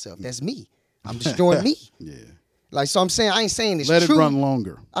discounting myself. That's me. I'm destroying me. Yeah. Like, so I'm saying, I ain't saying it's Let true. it run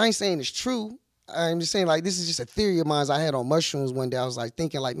longer. I ain't saying it's true. I'm just saying, like, this is just a theory of mine I had on mushrooms one day. I was like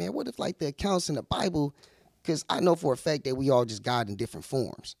thinking, like, man, what if, like, the accounts in the Bible, because I know for a fact that we all just God in different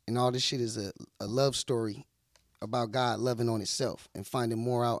forms, and all this shit is a love story about God loving on itself and finding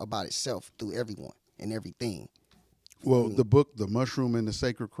more out about itself through everyone and everything. Well, the book, The Mushroom and the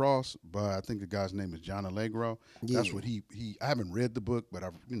Sacred Cross, by I think the guy's name is John Allegro. That's Yeah. what he. I haven't read the book, but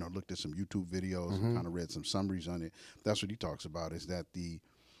I've looked at some YouTube videos and kind of read some summaries on it. That's what he talks about, is that the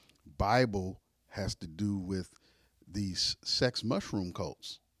Bible has to do with these sex mushroom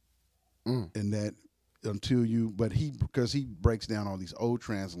cults, and that because he breaks down all these old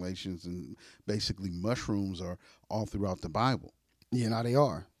translations, and basically mushrooms are all throughout the Bible. Yeah, now they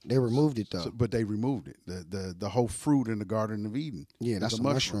are. They removed it though. But they removed it. The whole fruit in the Garden of Eden. Yeah, is that's a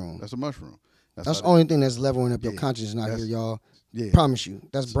mushroom. That's a mushroom. That's how the only thing that's leveling up your Yeah, consciousness out here, that's- y'all. Yeah. Promise you.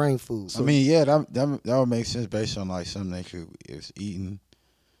 That's brain food. I mean, yeah, that would make sense based on like something that you is eating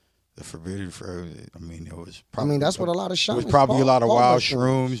the forbidden fruit. I mean, it was. Probably, that's what a lot of It shamans was probably a lot of call wild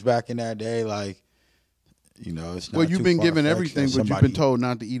mushrooms. shrooms back in that day. Like, it's not Well, you've too been given far-fetched everything, that but you've somebody- been told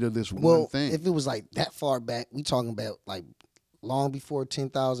not to eat of this Well, one thing. if it was like that far back, we talking about like long before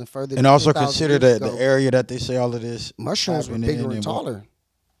 10,000, further. And than also 10,000 consider years the ago, area that they say all of this. mushrooms were happened bigger in and what- taller.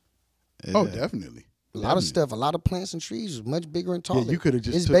 Oh, Yeah. definitely. A lot of stuff, a lot of plants and trees was much bigger and taller. you coulda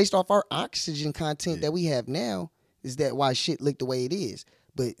just It's took- based off our oxygen content that we have now. Is that why shit looked the way it is?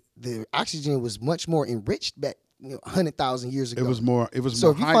 But the oxygen was much more enriched back 100,000 years ago. It was more. It was So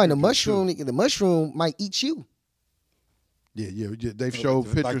more if you find a hydrogen, mushroom, too. the mushroom might eat you. Yeah. They've showed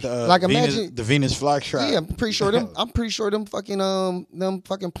Like pictures. the, Like, Venus, imagine- the Venus flytrap. Yeah, I'm pretty sure them. I'm pretty sure them fucking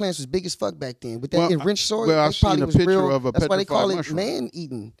plants was big as fuck back then. With that Well, enriched soil, well, they I've seen probably a was picture real. of a That's why they call petrified it mushroom. man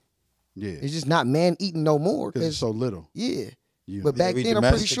eating. Yeah, It's just not man eating no more. because it's so little. Yeah. Yeah. But back we then, I'm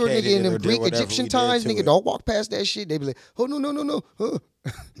pretty sure, nigga, in domesticated it them or did Greek whatever Egyptian we did times, to nigga, it. don't walk past that shit. They be like, oh, no.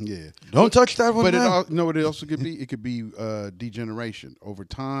 Yeah. Don't touch that one. But now. you know what it also could be? It could be degeneration. Over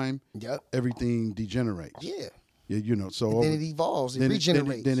time, Yep. everything degenerates. Yeah. Yeah, so And over, then it evolves. It then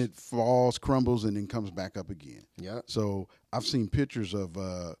regenerates. then it falls, crumbles, and then comes back up again. Yep. So I've seen pictures of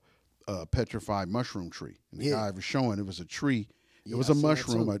a petrified mushroom tree. And the Yeah. guy was showing it was a tree. It Yeah, was I a seen that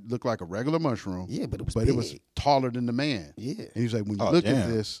mushroom. too. It looked like a regular mushroom. Yeah, but it was it was big. taller than the man. Yeah. And he's like, when you Oh, look damn. at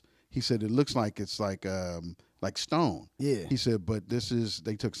this, he said it looks like it's like stone. Yeah. He said, but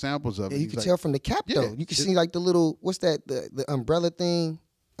they took samples of Yeah, it. you He's can like, tell from the cap Yeah, though. You can it- see like the little what's that the umbrella thing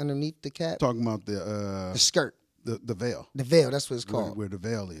underneath the cap, talking about the skirt, the veil. the veil. That's what it's Where, called. where the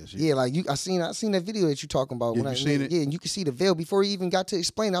veil is. Yeah, like I seen that video that you talking about. Yeah, when you seen it? Yeah, and you can see the veil before he even got to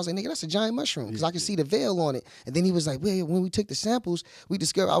explain. I was like, nigga, that's a giant mushroom because I can see the veil on it. And then he was like, well, when we took the samples, we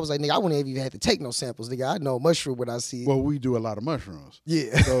discovered. I was like, nigga, I wouldn't have even had to take no samples, nigga. I know mushroom when I see it. Well, we do a lot of mushrooms.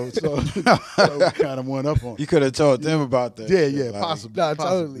 Yeah. So we kind of went up on You could have told them about that. Yeah, shit, yeah, like- possibly. Nah,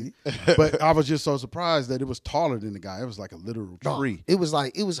 possibly. But I was just so surprised that it was taller than the guy. It was like a literal tree. It was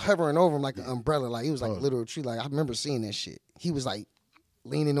like it was hovering over him like an umbrella. Like it was like Oh. a literal tree. Like I remember seeing that shit. He was like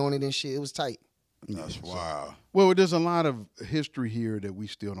leaning on it and shit. It was tight. That's wild. Well, there's a lot of history here that we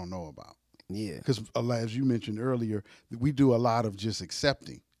still don't know about. Yeah. Because as you mentioned earlier, we do a lot of just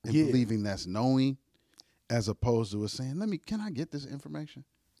accepting and Yeah. believing that's knowing, as opposed to us saying, can I get this information?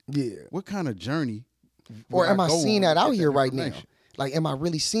 Yeah. What kind of journey? Or would am I go seeing on that to out get here right now? information? Like, am I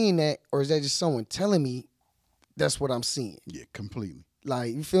really seeing that, or is that just someone telling me that's what I'm seeing? Yeah, completely.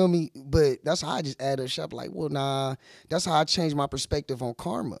 Like, you feel me? But that's how I just add a shop. Like, well, nah. That's how I changed my perspective on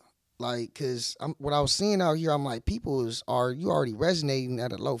karma. Like, cause what I was seeing out here, I'm like, people you already resonating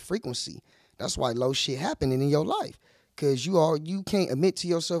at a low frequency. That's why low shit happening in your life. Cause you can't admit to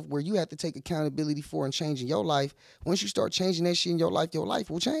yourself where you have to take accountability for and changing your life. Once you start changing that shit in your life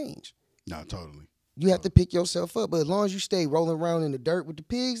will change. No, totally. You have to pick yourself up. But as long as you stay rolling around in the dirt with the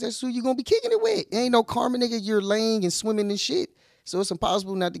pigs, that's who you're going to be kicking it with. Ain't no karma, nigga. You're laying and swimming in shit. So it's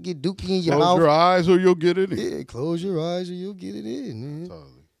impossible not to get dookie in your Close mouth. your eyes or you'll get it in. Yeah, close your eyes or you'll get it in, man.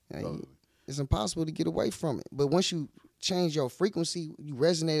 Totally. Like, Totally. It's impossible to get away from it. But once you change your frequency, you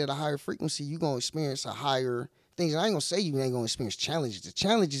resonate at a higher frequency, you're going to experience a higher things. And I ain't going to say you ain't going to experience challenges. The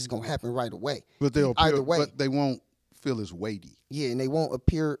challenges is going to happen right away. But they'll Either feel, way. but they won't feel as weighty. Yeah, and they won't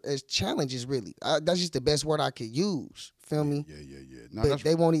appear as challenges, really. That's just the best word I could use. Feel me? Yeah. No, But that's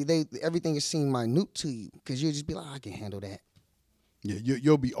they won't. Everything is seem minute to you because you'll just be like, I can handle that. Yeah,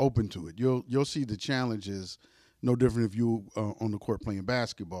 you'll be open to it. You'll see the challenges. No different if you on the court playing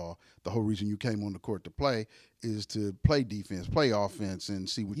basketball. The whole reason you came on the court to play is to play defense, play offense, and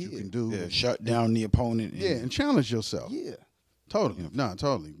see what you Yeah. can do. Yeah, shut down the opponent. And And challenge yourself. Yeah. Totally. No,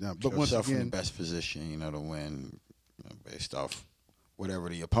 totally. No, but put once yourself in the again, best position, to win, based off whatever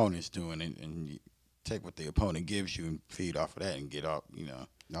the opponent's doing, and you take what the opponent gives you and feed off of that, and get up,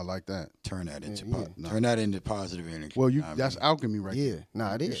 I like that. turn that into Yeah. turn that into positive energy. Well, I that's mean, alchemy right Yeah. there.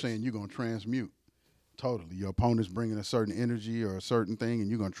 Nah, it You're is. saying you're gonna transmute. Totally. Your opponent's bringing a certain energy or a certain thing, and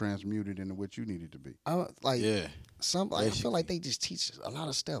you're gonna transmute it into what you need it to be. I yeah. I feel like they just teach a lot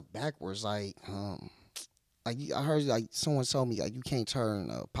of stuff backwards. Like, like I heard like someone told me like you can't turn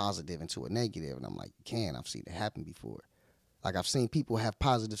a positive into a negative, and I'm like, you can. I've seen it happen before. Like I've seen people have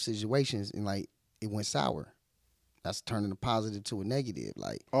positive situations and like it went sour. That's turning a positive to a negative.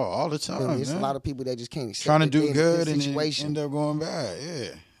 Like all the time. there's a man. lot of people that just can't accept Trying to that do they in a good and then situation. end up going bad. Yeah,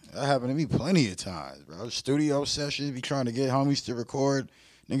 that happened to me plenty of times, bro. Studio sessions, be trying to get homies to record,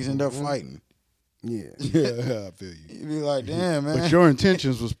 niggas end up fighting. Yeah. Yeah, I feel you. You be like, damn, man. But your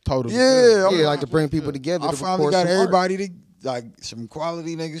intentions was totally Yeah, good. Yeah, like to bring people together. I to finally record got some art. everybody to like some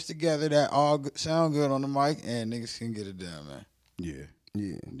quality niggas together that all sound good on the mic and niggas can get it done, man. Yeah,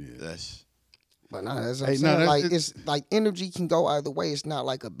 Yeah. yeah. That's But nah, that's what Hey, I'm no, saying. that's- Like it's- it's like energy can go either way. It's not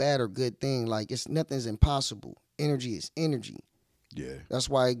like a bad or good thing. Like it's nothing's impossible. Energy is energy. Yeah. That's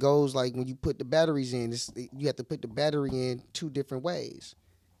why it goes like when you put the batteries in, you have to put the battery in 2 different ways.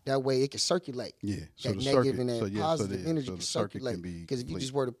 That way it can circulate. Yeah. So That the negative circuit, and that so, yeah, positive energy so can the circuit circulate. can be Because if you complete.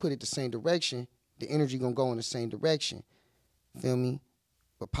 just were to put it the same direction, the energy gonna go in the same direction. Feel me?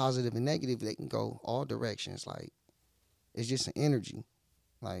 But positive and negative, they can go all directions. Like it's just an energy.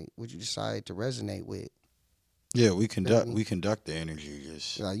 Like what you decide to resonate with. yeah. We conduct me? the energy.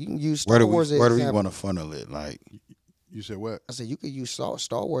 Just Like you can use where Star do we Wars as where an do we example. want to funnel it? Like You said what? I said you could use Star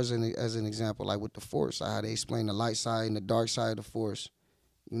Wars as an example, like with the Force, like how they explain the light side and the dark side of the Force.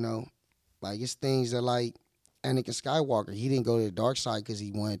 You know, like it's things that like Anakin Skywalker, he didn't go to the dark side because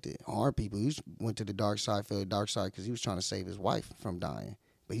he wanted to harm people. He went to the dark side for the dark side because he was trying to save his wife from dying.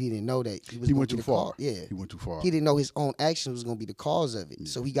 But he didn't know that he was He gonna went be too the far. cause. Yeah, He went too far. he didn't know his own action was going to be the cause of it.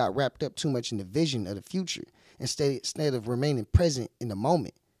 So he got wrapped up too much in the vision of the future instead of remaining present in the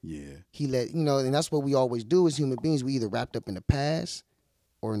moment. Yeah. He let and that's what we always do as human beings. We either wrapped up in the past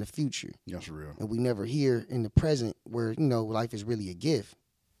or in the future, That's real. and we never here in the present where life is really a gift.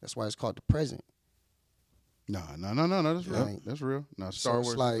 That's why it's called the present. No. That's real. Right. That's real. No, So Star it's Wars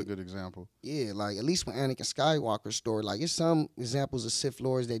is a like- good example. Yeah, like at least with Anakin Skywalker's story, like it's some examples of Sith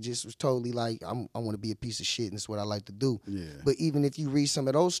Lords that just was totally like, I want to be a piece of shit and it's what I like to do. Yeah. But even if you read some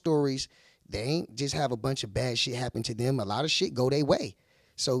of those stories, they ain't just have a bunch of bad shit happen to them. A lot of shit go their way.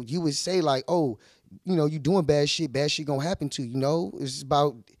 So you would say like, oh, you doing bad shit gonna happen to you. It's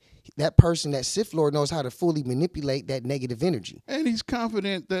about that person, that Sith Lord knows how to fully manipulate that negative energy. And he's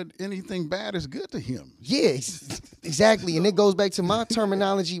confident that anything bad is good to him. Yeah, exactly. And it goes back to my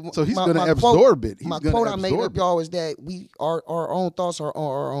terminology. So he's my going to quote- absorb it. He's My gonna quote I made absorb up, y'all, is that we our own thoughts are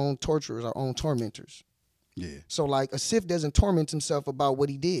our own torturers, our own tormentors. Yeah. So like a Sith doesn't torment himself about what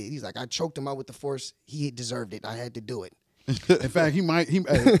he did. He's like, I choked him out with the Force. He deserved it. I had to do it. In fact,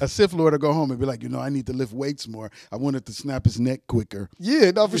 a Sith Lord will go home and be like, I need to lift weights more. I wanted to snap his neck quicker.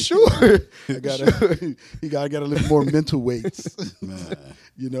 Yeah, no, for sure. I gotta lift more mental weights. man,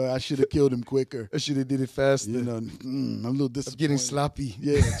 I should have killed him quicker. I should have did it faster. I'm a little disappointed. Getting sloppy.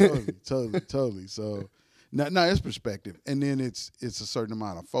 Yeah, totally. So, now it's perspective, and then it's a certain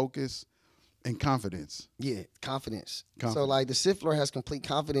amount of focus and confidence. Yeah, confidence. So Confidence. like the Sith Lord has complete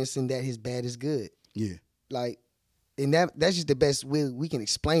confidence in that his bad is good. Yeah, Like, and that's just the best way we can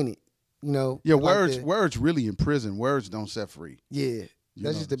explain it. yeah. Like Words really imprison. Words don't set free. Yeah,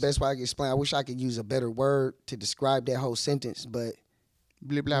 that's just the best way I can explain. I wish I could use a better word to describe that whole sentence, but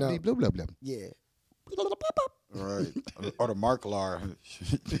Blah blah No. blah blah blah. yeah. right? Or the Marklar.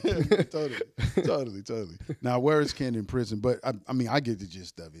 Totally. Now words can imprison, but I get the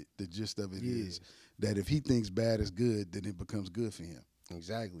gist of it. The gist of it is that if he thinks bad is good, then it becomes good for him.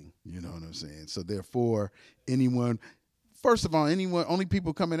 Exactly. You know what I'm saying? So therefore, only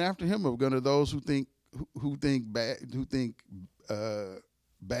people coming after him are gonna those who think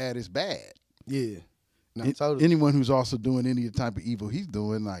bad is bad. Yeah. No, totally. Anyone who's also doing any type of evil he's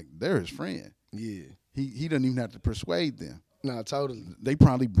doing, like they're his friend. Yeah. He doesn't even have to persuade them. No, totally. They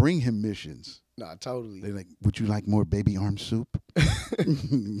probably bring him missions. No, totally. They're like, "Would you like more baby arm soup?"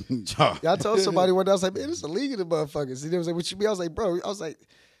 Y'all told somebody one day, I was like, man, it's illegal to motherfuckers. And they was like, what you mean? I was like, bro, I was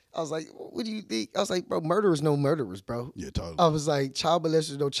like, what do you think? I was like, bro, murderers know murderers, bro. Yeah, totally. I was like, child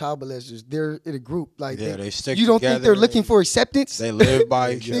molesters know child molesters. They're in a group. Like, Yeah, they stick You don't think they're together. looking for acceptance? They live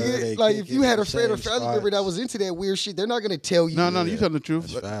by each other. Nigga, They like kick if you it had in a friend or the family same member that spots. was into that weird shit, they're not gonna tell you. No, you telling the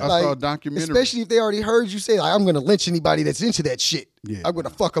truth. That's I facts. saw a documentary. Especially if they already heard you say, like, I'm gonna lynch anybody that's into that shit. Yeah. I'm gonna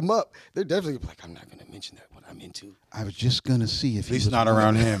fuck them up. They're definitely like, I'm not gonna mention that what I'm into. I was just gonna see if At least not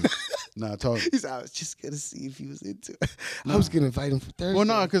around him. Nah, totally. He's like, I was just gonna see if he was into it. I was gonna invite him for Thursday. Well,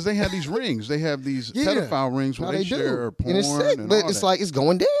 no, because they have these rings. They have these Yeah. pedophile rings where No, they do. share porn and it's sick, and but all it's that. like it's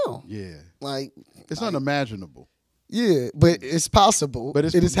going down. Yeah, Like, it's unimaginable. yeah, but it's possible. But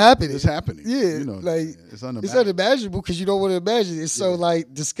it is happening. It's happening. Yeah, you know, like it's it's unimaginable. unimaginable because you don't want to imagine. It's so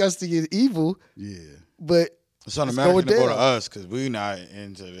like disgusting and evil. Yeah, But It's Let's go with un-American to go to them. us because we not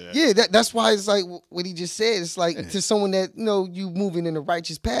into that. Yeah, that's why it's like what he just said. It's like to someone that you moving in the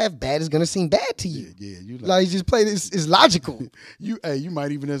righteous path, bad is gonna seem bad to you. Yeah, you Like just play this is logical. you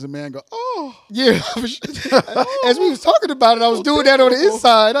might even as a man go, oh, Yeah, for sure. As we was talking about it, I was doing that on the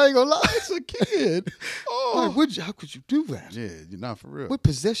inside. I ain't gonna lie. it's a kid. Oh, Like, how could you do that? yeah, you're not for real. What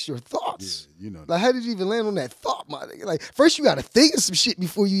possessed your thoughts? Yeah, you know. Like, how did you even land on that thought, my nigga? Like, first you got to think of some shit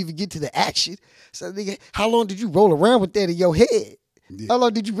before you even get to the action. So, nigga, how long did you roll around with that in your head? Yeah. How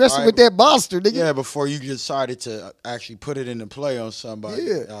long did you wrestle All right, with that monster, nigga? Yeah, before you decided to actually put it into play on somebody.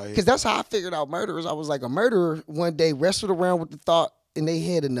 Yeah, out here. because that's how I figured out murderers. I was like, a murderer one day wrestled around with the thought in their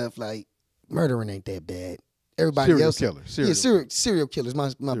head enough, like, murdering ain't that bad. Everybody Serial else, killer, yeah, serial killers. My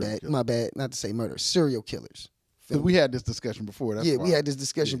bad, killer. my bad. Not to say murder, serial killers. 'Cause we had this discussion before. That's Yeah, why. we had this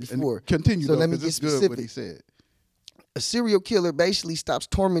discussion Yeah, and before. Continue, So though, let me 'cause get it's good what he specific. said. A serial killer basically stops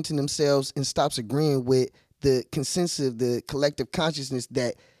tormenting themselves and stops agreeing with the consensus, the collective consciousness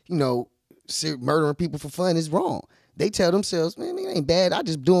that, murdering people for fun is wrong. They tell themselves, man, it ain't bad. I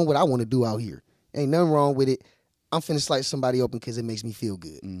just doing what I want to do out here. Ain't nothing wrong with it. I'm finna slice somebody open because it makes me feel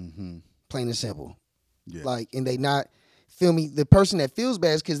good. Mm-hmm. Plain and simple. Yeah. Like, and they not, feel me, the person that feels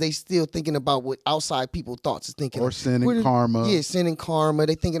bad is because they still thinking about what outside people thoughts is thinking. Or of. sin and What is- karma. Yeah, sin and karma.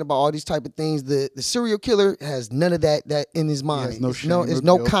 They thinking about all these type of things. The serial killer has none of that in his mind. no It's shame there's or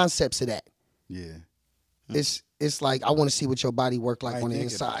no guilt. concepts of that. Yeah. It's like, I want to see what your body work like I on the think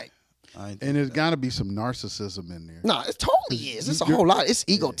it- inside. I ain't And there's got to be some narcissism in there. No, it totally is. It's a You're- whole lot. It's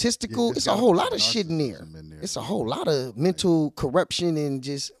egotistical. yeah, it's there's a whole gotta lot be of shit in there. narcissism in there. It's a whole lot of mental corruption and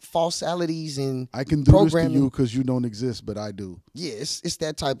just falsalities and I can do this to programming. you because you don't exist, but I do. Yeah, it's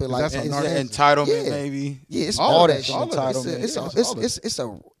that type of like that's Is a that narcissist. entitlement, Yeah. maybe? Yeah, it's All all, of that it, shit. all of it. Entitlement. It's all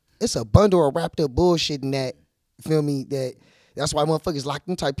of it. it's a bundle of wrapped up bullshit in that. Feel me? That's why motherfuckers lock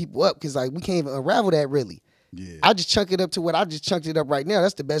them type people up because like we can't even unravel that really. Yeah. I just chunk it up to what I just chunked it up right now.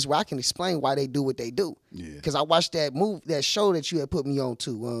 That's the best way I can explain why they do what they do. Yeah. Because I watched that show that you had put me on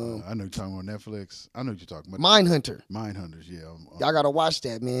to, I know you're talking about Netflix. I know what you're talking about. Mindhunter. Mindhunters, yeah. Y'all gotta watch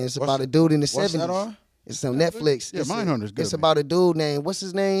that, man. It's What's about a dude in the what's 70s. that on? It's on Netflix. Yeah, Mindhunter's good, It's man. about a dude named what's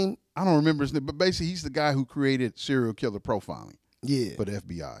his name? I don't remember his name, but basically he's the guy who created serial killer profiling Yeah. for the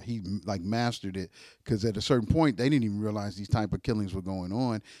FBI. He like mastered it because at a certain point they didn't even realize these type of killings were going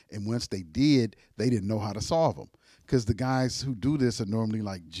on, and once they did, they didn't know how to solve them. Because the guys who do this are normally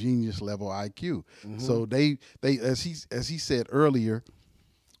like genius level IQ, so they as he said earlier,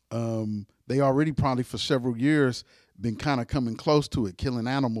 they already probably for several years been kind of coming close to it, killing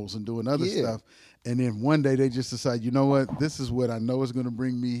animals and doing other Yeah. stuff. And then one day they just decide, you know what? This is what I know is going to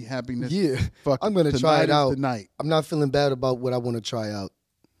bring me happiness. Yeah. Fuck I'm gonna it. try Tonight it is out. the night. I'm not feeling bad about what I want to try out.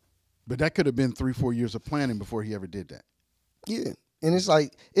 But that could have been 3-4 years of planning before he ever did that. Yeah. And it's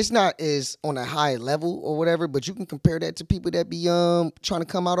like, it's not as on a high level or whatever, but you can compare that to people that be trying to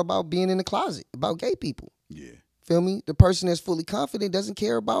come out about being in the closet, about gay people. Yeah. Feel me? The person that's fully confident doesn't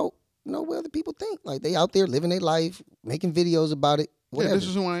care about, what other people think. Like they out there living their life, making videos about it, whatever. Yeah, this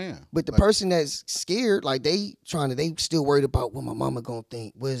is who I am. But the Like, person that's scared, like they still worried about what my mama gonna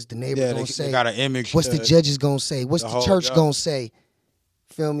think. What's the neighbor Yeah, gonna they say? got an image. What's the judges gonna say? What's the the whole church job. gonna say?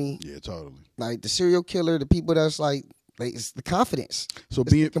 Feel me? Yeah, totally. Like the serial killer, the people that's like it's the confidence. So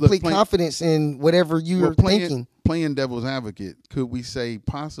It's being the complete playing- confidence in whatever you're well, playing, thinking. playing devil's advocate, could we say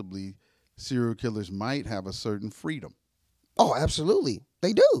possibly serial killers might have a certain freedom? Oh, absolutely.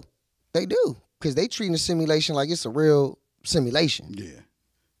 They do. They do. Because they treating the simulation like it's a real simulation. Yeah.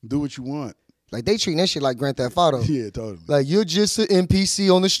 Do what you want. Like they treating that shit like Grand Theft Auto. Yeah, totally. Like you're just an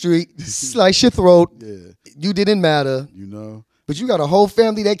NPC on the street, slice your throat. Yeah. You didn't matter. You know? But you got a whole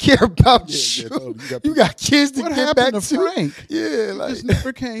family that care about Yeah, you. totally. You got kids to What get back happened to Frank? Yeah, He like just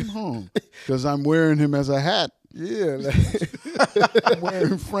never came home. Because I'm wearing him as a hat. yeah, like, I'm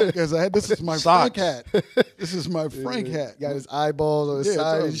wearing Frank as a hat. This is my Socks. Frank hat. This is my Frank hat. got his eyeballs on the Yeah,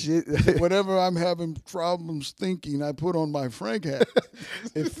 side totally. and shit. Whenever I'm having problems thinking, I put on my Frank hat.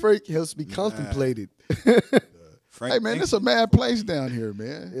 And Frank helps me contemplated. Frank Hey man, thinks- it's a mad place down here,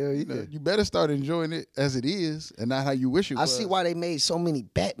 man. Hell You know, yeah. you better start enjoying it as it is, and not how you wish it I was. see why they made so many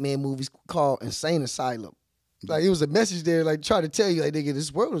Batman movies called Insane Asylum. Like it was a message there, like trying to tell you, like nigga,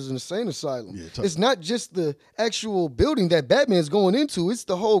 this world is an insane asylum. Yeah, totally. It's not just the actual building that Batman's going into; it's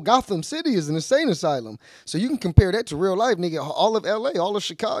the whole Gotham City is an insane asylum. So you can compare that to real life, nigga. All of L.A., all of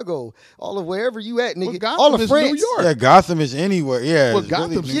Chicago, all of wherever you at, nigga. Gotham all of is France. New York. Yeah, Gotham is anywhere. Yeah, Well, it's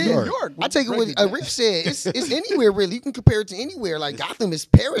really Gotham's New New York. York. I take it Break with down. Rick said. It's anywhere really. You can compare it to anywhere. Like Gotham is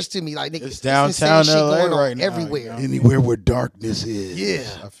Paris to me. Like nigga, It's insane downtown shit LA going on right now, everywhere. you know? Anywhere where darkness is.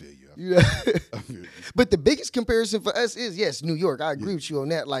 Yeah. I feel you. You know? I feel you. But the biggest comparison for us is yes, New York. I agree with you on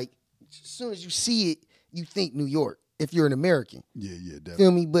that. Like as soon as you see it you think New York if you're an American. Yeah, definitely.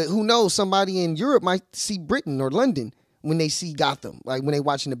 Feel me? But who knows? Somebody in Europe might see Britain or London when they see Gotham, like when they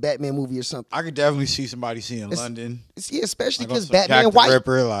watching the Batman movie or something. I could definitely see somebody seeing London. Yeah, especially Like because also Batman Jack the white.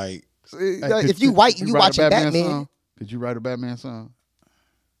 Ripper, like If you white and you write a watching Batman, song? Could you write a Batman song?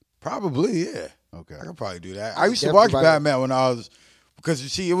 probably, yeah. Okay. I could probably do that. I I used to definitely watch write it. Batman when I was, because you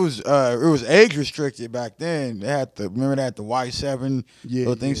see, it was age restricted back then. They had remember they had the Y7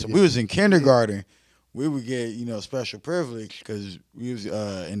 little thing. So we was in kindergarten. We would get special privilege because we was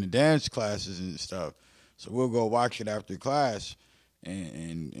in the dance classes and stuff. So we'll go watch it after class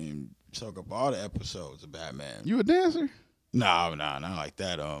and soak up all the episodes of Batman. You a dancer? No, not like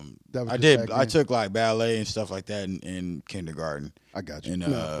that. That was I just did. back I then? took like ballet and stuff like that in kindergarten. I got you. And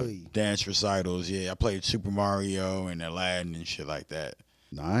please. dance recitals. Yeah, I played Super Mario and Aladdin and shit like that.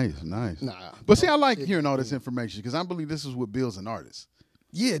 Nice. nah. But see, I like hearing all this information because I believe this is what builds an artist.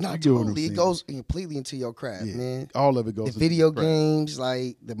 Yeah, no, You get what I'm totally. It saying. goes completely into your craft, Yeah, man. all of it goes The into video the craft. games,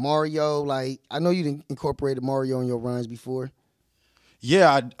 like the Mario, like I know you didn't incorporated Mario in your rhymes before.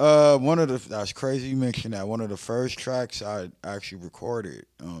 Yeah, that's crazy you mentioned that. One of the first tracks I actually recorded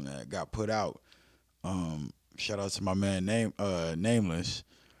that got put out. Shout out to my man Nameless.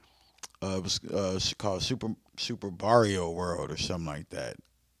 It was called Super Mario World or something like that.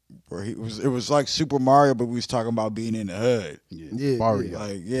 Where it was like Super Mario, but we was talking about being in the hood. Yeah, Barrio.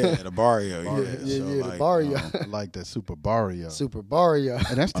 Like the barrio. the like, Barrio. I like that Super Barrio. Super Mario.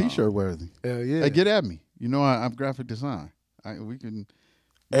 And that's T-shirt worthy. Hell yeah. Hey, get at me. You know I'm graphic design. We can.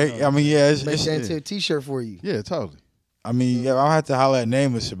 Hey, I mean, yeah, Make that it's into a T-shirt for you. Yeah, totally. I mean, yeah, I'll have to holler at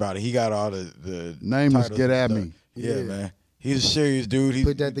Nameless about it. He got all the Nameless, titles get and at stuff. me. Yeah, Yeah. man. He's a serious dude.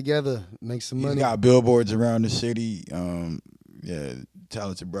 Put that together, make some He's money. got billboards around the city. Yeah,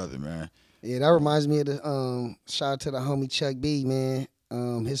 talented brother, man. Yeah, that reminds me of the shout out to the homie Chuck B, man.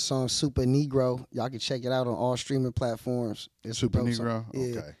 His song Super Negro. Y'all can check it out on all streaming platforms. It's a Super dope song. Negro.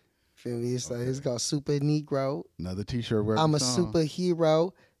 Yeah. Okay. Feel me? It's called Super Negro. Another T-shirt worthy I'm a song.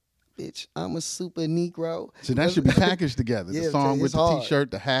 superhero. Bitch, I'm a super Negro. So that should be packaged together. Yeah, The song it's with the hard. T-shirt,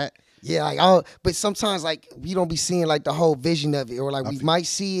 the hat. Yeah, but sometimes like we don't be seeing like the whole vision of it, or like we feel- might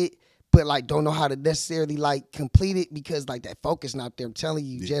see it, but like don't know how to necessarily like complete it because like that focus not there. I'm telling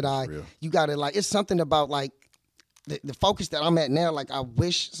you, Yeah, Jedi, it's real. you gotta like it's something about like the focus that I'm at now. Like I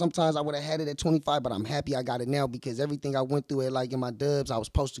wish sometimes I would have had it at 25, but I'm happy I got it now because everything I went through at like in my dubs, I was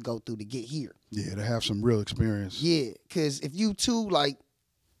supposed to go through to get here. Yeah, to have some real experience. Yeah, because if you too like,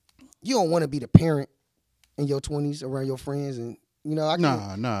 you don't want to be the parent in your 20s around your friends and. You know,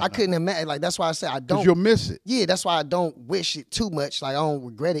 I couldn't imagine. Like that's why I said I don't. Because you'll miss it. Yeah, that's why I don't wish it too much. Like I don't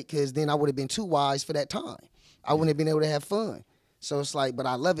regret it because then I would have been too wise for that time. I wouldn't have been able to have fun. So it's like, but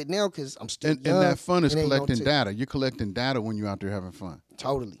I love it now because I'm still And young. that fun is It ain't gonna collecting take- data. You're collecting data when you're out there having fun.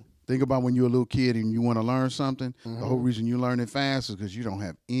 Totally. Think about when you're a little kid and you want to learn something. Mm-hmm. The whole reason you learn it fast is because you don't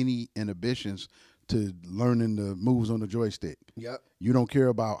have any inhibitions to learning the moves on the joystick. Yep. You don't care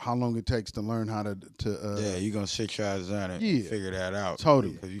about how long it takes to learn how to Yeah, you're gonna sit your ass down and Yeah. figure that out.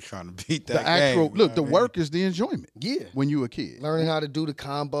 Totally. Because you're trying to beat the that actual game. look. The work is the enjoyment. Yeah. When you a kid, Learning how to do the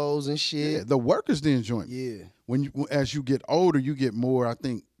combos and yeah, shit. the work is the enjoyment. Yeah. When as you get older, you get more, I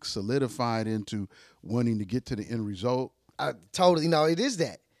think, solidified into wanting to get to the end result I totally. No, it is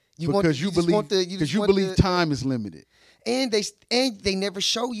that. because you believe time is limited. And they never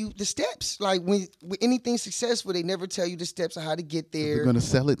show you the steps. Like when with anything successful, they never tell you the steps of how to get there. They're gonna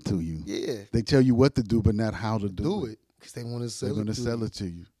sell it to you. Yeah. They tell you what to do, but not how to Do it because they want to They're sell gonna it. to sell you. it to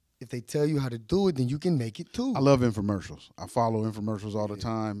you. If they tell you how to do it, then you can make it too. I love infomercials. I follow infomercials all the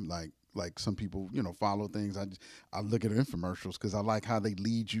time. Like some people, follow things. I look at infomercials because I like how they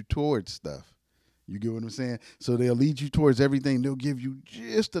lead you towards stuff. You get what I'm saying? So they'll lead you towards everything. They'll give you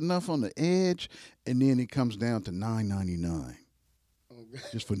just enough on the edge, and then it comes down to $9.99.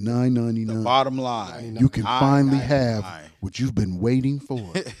 Just for $9.99. Bottom line. You can finally have $9.99. what you've been waiting for.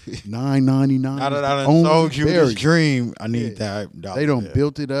 $9.99. Now that I is the done only sold you berry. this dream, I need that dollar. They done bill.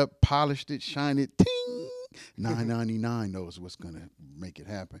 built it up, polished it, shine it, ting. $9.99 knows what's gonna make it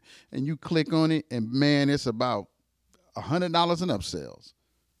happen. And you click on it, and man, it's about $100 in upsells.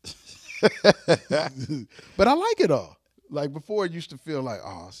 But I like it all. Like before, it used to feel like,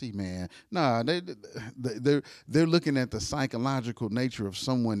 oh, see, man, nah. They're looking at the psychological nature of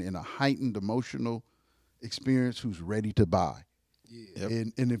someone in a heightened emotional experience who's ready to buy. Yep.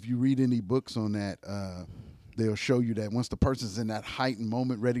 And if you read any books on that, they'll show you that once the person's in that heightened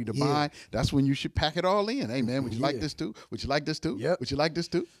moment ready to buy, that's when you should pack it all in. Hey, man, would you like this too? Would you like this too? Yep. Would you like this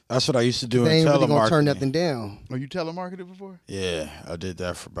too? That's what I used to do They in ain't really telemarketing. gonna turn nothing down. Oh, you telemarketed before? Yeah, I did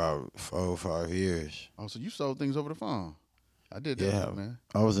that for about 4 or 5 years. Oh, so you sold things over the phone. I did that, Yeah, man.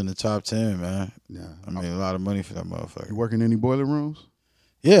 I was in the top 10, man. Yeah. I made a lot of money for that You motherfucker. working any boiler rooms?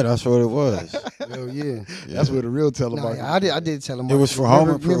 Yeah, that's what it was. Hell yeah. That's where the real Nah, telemarketing. I did tell him. It was for home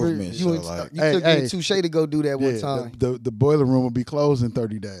improvement, You, so, went, like- you Hey, took hey. me Touche to go do that one time. The boiler room will be closed in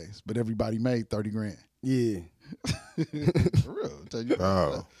 30 days, but everybody made 30 grand. Yeah. For real. I'll tell you.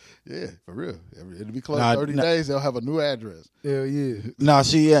 Bro. Yeah, for real. It'll be closed Nah, 30 days. They'll have a new address. Hell yeah.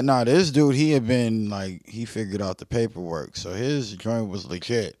 This dude, he had been like, he figured out the paperwork, so his joint was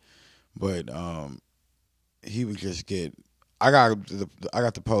legit, but he would just get. I got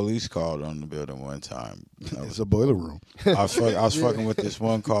the police called on the building one time. It's a boiler room. I was fucking with this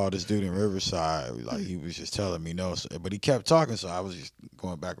one call, this dude in Riverside. Like, he was just telling me no, but he kept talking, so I was just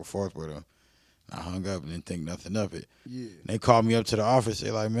going back and forth with him. I hung up and didn't think nothing of it. Yeah. And they called me up to the office.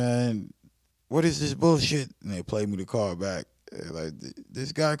 They're like, man, what is this bullshit? And they played me the call back. They're like,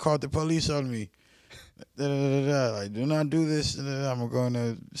 this guy called the police on me. Like, do not do this. I'm going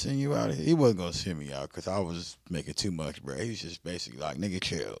to send you out. He wasn't going to send me out because I was making too much, bro. He was just basically like, nigga,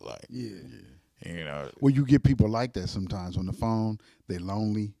 chill. Like, Yeah. you know. Well, you get people like that sometimes on the phone. They're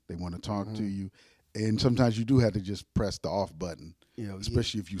lonely. They want to talk to you. And sometimes you do have to just press the off button, Yeah,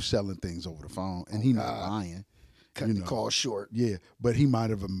 especially if you're selling things over the phone. And he not lying. Cut You the know. call short. Yeah, but he might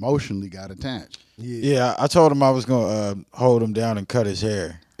have emotionally got attached. Yeah, I told him I was going to hold him down and cut his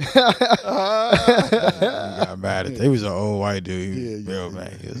hair. He got mad at. He was an old white dude. He was real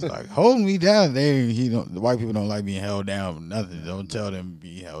mad. He was like, "Hold me down." The white people don't like being held down. Nothing. Don't tell them to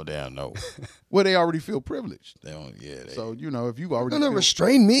be held down. No, Well, they already feel privileged. they don't. Yeah, So, if you already You're gonna feel,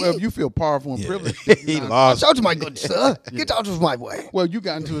 restrain me. well, if you feel powerful and privileged, he you're not- lost. Get out of my good sir. Get out of my way. well, you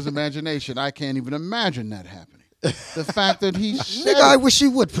got into his imagination. I can't even imagine that happening. The fact that he said Nigga, I it. wish you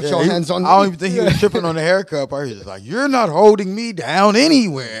would put your hands on me. I don't even think he was tripping on the haircut. He was just like, "You're not holding me down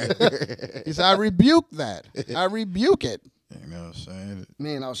anywhere." He said, I rebuke that. I rebuke it. You know what I'm saying?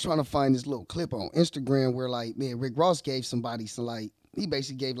 Man, I was trying to find this little clip on Instagram where, like, man, Rick Ross gave somebody some, like, he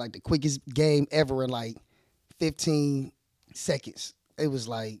basically gave, like, the quickest game ever in, like, 15 seconds. It was,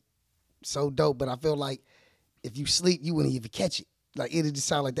 like, so dope, but I feel like if you sleep, you wouldn't even catch it. Like, it'd just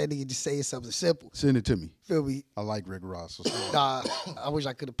sound like that nigga just saying something simple. Send it to me. Feel me? I like Rick Ross. So Nah, I wish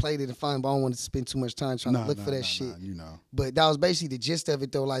I could have played it and find, but I don't want to spend too much time trying to look for that shit. But that was basically the gist of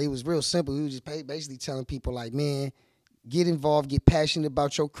it, though. Like, it was real simple. He was just basically telling people, like, man, get involved, get passionate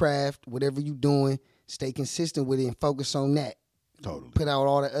about your craft, whatever you doing, stay consistent with it and focus on that. Totally. Put out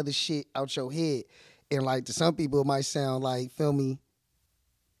all the other shit out your head. And, like, to some people, it might sound like, feel me,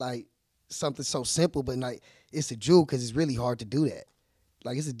 like something so simple, but, like, it's a jewel because it's really hard to do that.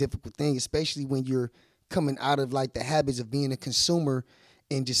 Like, it's a difficult thing, especially when you're coming out of, like, the habits of being a consumer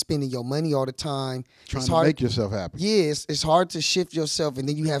and just spending your money all the time. Trying It's to hard. make yourself happy. Yeah, it's hard to shift yourself, and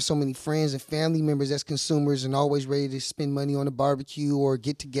then you have so many friends and family members that's consumers and always ready to spend money on a barbecue or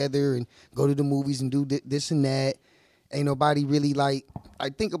get together and go to the movies and do this and that. Ain't nobody really like. I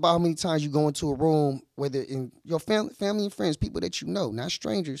think about how many times you go into a room, whether in your family and friends, people that you know, not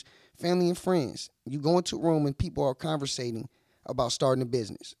strangers, family and friends. You go into a room and people are conversating about starting a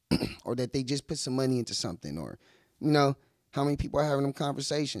business, or that they just put some money into something, or how many people are having them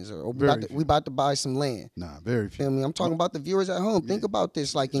conversations, or we about to buy some land. Nah, very few. Feel me? I'm talking about the viewers at home. Think about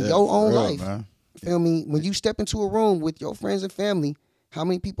this, like in Yeah, your for own real, life. man. Feel me? When you step into a room with your friends and family, how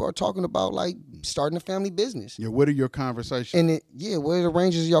many people are talking about like starting a family business? Yeah, what are your conversations? And what are the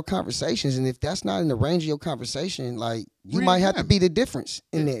ranges of your conversations? And if that's not in the range of your conversation, like you Really might have to happen. be the difference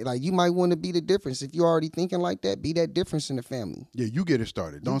in that. Like you might want to be the difference. If you're already thinking like that, be that difference in the family. Yeah, you get it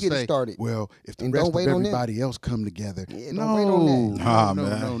started. Don't get it say, started. well, if the And rest don't of wait on them. everybody else come together. Yeah, no, don't wait on that. Nah, no,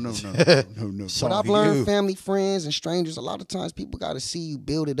 man. no. So- But I've for learned you. family, friends, and strangers, a lot of times people got to see you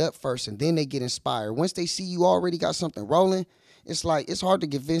build it up first, and then they get inspired. Once they see you already got something rolling, it's like it's hard to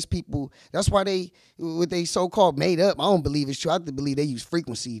convince people. That's why what they so-called made up, I don't believe it's true. I believe they use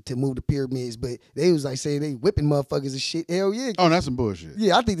frequency to move the pyramids, but they was like saying they whipping motherfuckers and shit. Hell yeah. Oh, that's some bullshit.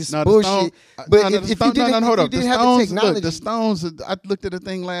 Yeah, I think this is No, bullshit. But if you hold didn't up. have the technology, Look, the stones. I looked at a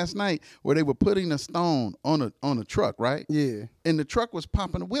thing last night where they were putting a stone on a truck, right? yeah, And the truck was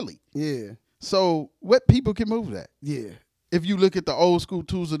popping a wheelie. yeah, So what people can move that? yeah. If you look at the old school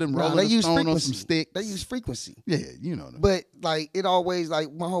tools of them Nah, rolling they a use stone on frequency. some sticks. They use frequency. Yeah, you know. But like it always like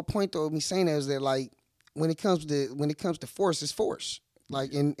my whole point though of me saying that is that like when it comes to force, it's force.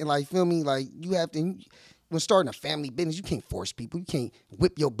 Like and like feel me, like you have to when starting a family business, you can't force people. You can't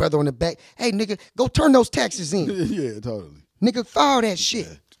whip your brother on the back. Hey nigga, go turn those taxes in. Yeah, totally. Nigga, file that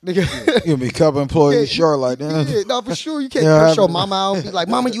shit. Nigga. You'll be a couple employees Yeah, short like that. Yeah, no, for sure. You can't Yeah, push your I- mama out and be like,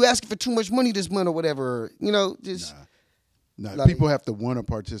 mama, you asking for too much money this month or whatever. You know, just No, Like- people have to want to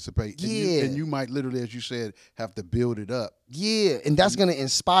participate. Yeah. And you might literally, as you said, have to build it up. Yeah, and that's gonna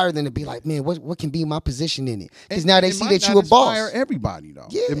inspire them to be like, man, what can be my position in it? Because And now they it see might that not you a boss. inspire everybody though.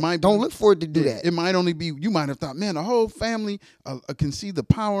 Yeah, It might don't be- look for it to do Yeah, that. It might only be, you might have thought, man, the whole family can see the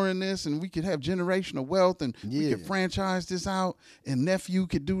power in this, and we could have generational wealth, and we Yeah. could franchise this out, and nephew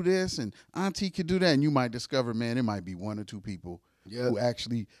could do this, and auntie could do that. And you might discover, man, it might be 1 or 2 people Yeah. who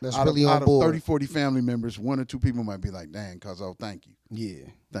actually, That's out, really of, on out of board. 30, 40 family members, 1 or 2 people might be like, dang, Cuzzo, thank you. Yeah,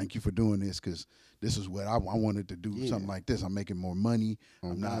 Thank you for doing this, because this is what I wanted to do, Yeah. something like this. I'm making more money.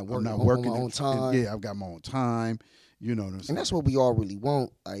 I'm not on working. my own and- time. Yeah, I've got my own time. You know what I'm saying? and that's what we all really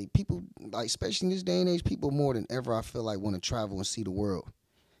want. Like people, like especially in this day and age, people more than ever, I feel like want to travel and see the world.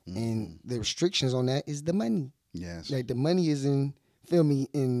 And the restrictions on that is the money. Yes. Like the money is in, feel me,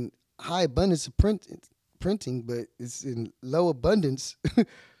 in high abundance of printing, but it's in low abundance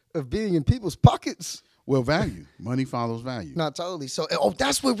of being in people's pockets. Well, value. Money follows value. Not totally. So,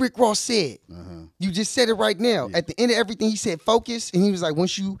 that's what Rick Ross said. Uh-huh. You just said it right now. At the end of everything, he said focus, and he was like,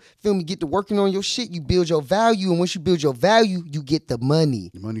 once you feel me, get to working on your shit, you build your value, and once you build your value, you get the money.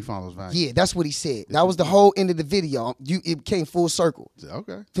 Money follows value. Yeah, that's what he said. That was the whole end of the video. It came full circle.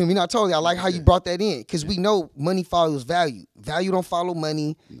 Okay. Feel me? Not totally. I like how you brought that in because we know money follows value. Value don't follow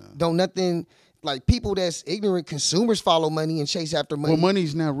money. Don't nothing. Like people that's ignorant consumers follow money and chase after money. Well,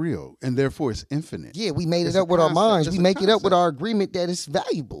 money's not real, and therefore it's infinite. Yeah, we made It's it a up with our concept. minds. It's We a make it up with concept. our agreement that it's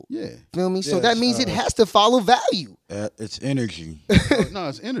valuable. Yeah. Feel me? So Yes, that means it has to follow value. It's energy. No,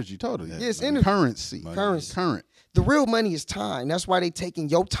 it's energy, totally. Yeah, it's energy. Currency. Currency. Current. The real money is time. That's why they taking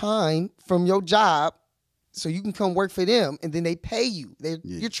your time from your job so you can come work for them and then they pay you.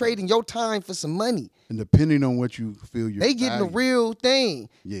 You're trading your time for some money. And depending on what you feel your They getting the value- real thing.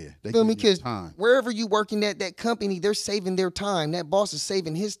 Yeah. They Feel me? give you Because time. wherever you working at that company, they're saving their time. That boss is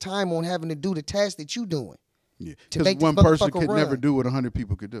saving his time on having to do the task that you doing. Yeah. to Because make this one person motherfucker could never run. do what 100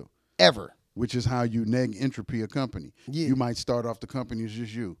 people could do, Ever. which is how you neg entropy a company. Yeah. You might start off the company as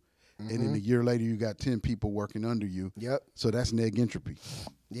just you. And then a year later, you got 10 people working under you. Yep. So that's neg entropy.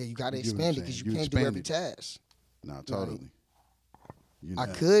 Yeah, you got to You get what I'm expand it saying? because you You can't do every expanded task. No, totally. You know. I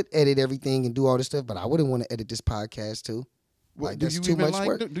could edit everything and do all this stuff, but I wouldn't want to edit this podcast too. Well, Like do that's you too even much like-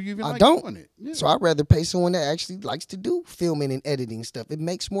 work. do you even I like don't. doing it? Yeah. So I'd rather pay someone that actually likes to do filming and editing stuff. It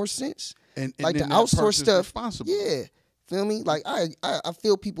makes more sense. And Like the then that outsource person's stuff. responsible. Yeah. Feel me? Like I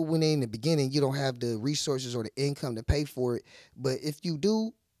feel people when they in the beginning, you don't have the resources or the income to pay for it. But if you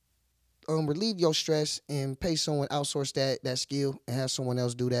do relieve your stress and pay someone outsource that skill and have someone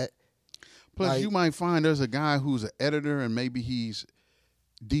else do that. Plus, Like- you might find there's a guy who's an editor and maybe he's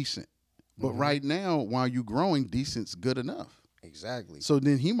decent. But Mm-hmm. right now, while you're growing, decent's good enough. Exactly. So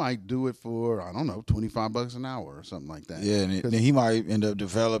then he might do it for, I don't know, $25 an hour or something like that. Yeah, and 'Cause- then he might end up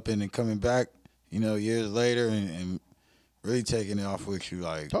developing and coming back, years later and really taking it off with you.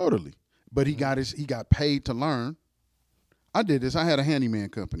 Like, Totally. But he got paid to learn. I did this. I had a handyman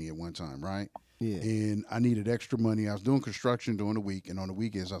company at one time, right? Yeah. And I needed extra money. I was doing construction during the week, and on the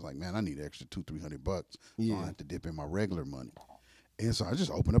weekends I was like, man, I need extra $200-300 so I Yeah. don't have to dip in my regular money. And so I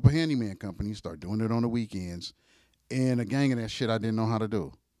just opened up a handyman company, start doing it on the weekends, and a gang of that shit I didn't know how to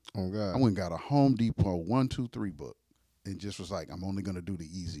do. Oh God. I went and got a Home Depot 1, 2, 3 book, and just was like, I'm only gonna do the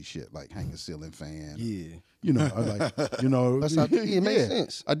easy shit, like hang a ceiling fan. Yeah. That's how- yeah, it makes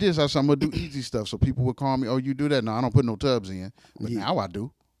sense. I did. So I'm gonna do easy stuff. So people would call me, "Oh, you do that?" No, I don't put no tubs in, but now I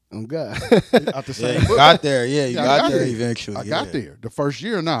do. Oh God. Out the yeah, same you book. got there. Yeah, you Yeah, I got got there there. eventually. I got there. The first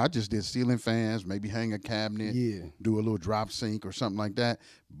year, no, I just did ceiling fans, maybe hang a cabinet, Yeah. do a little drop sink or something like that.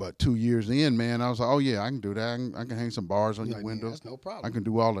 But 2 years in, man, I was like, oh yeah, I can do that. I can hang some bars on You're your like, man, window. that's no problem. I can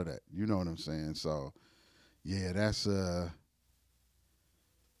do all of that. You know what I'm saying? So, yeah, that's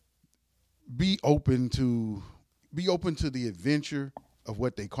be open to the adventure of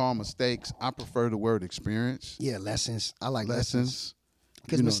what they call mistakes. I prefer the word experience. Yeah, lessons. I like lessons. Lessons.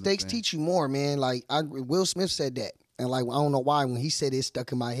 Because You know what I'm mistakes saying? teach you more, man. Like Will Smith said that, and like I don't know why when he said it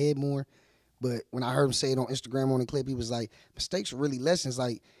stuck in my head more, but when I heard him say it on Instagram on the clip, he was like, "Mistakes are really lessons.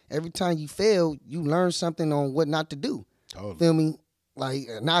 Like every time you fail, you learn something on what not to do. Totally. Feel me? Like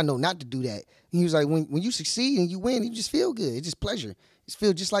now I know not to do that." He was like, "When you succeed and you win, you just feel good. It's just pleasure. It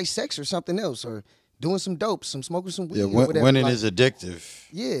feels just like sex or something else, or doing some dope, smoking some weed, Yeah, or whatever. winning like, is addictive.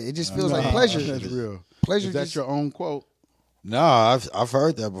 yeah, it just feels Nah, like pleasure. That's real. Pleasure Is that just- your own quote? No, I've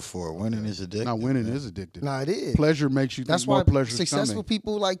heard that before. Winning is addictive. Now, winning is addictive. Nah, it is. Pleasure makes you That's think why more pleasure successful coming.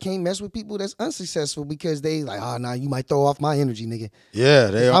 people like can't mess with people that's unsuccessful because they like, oh, nah, you might throw off my energy, nigga. Yeah,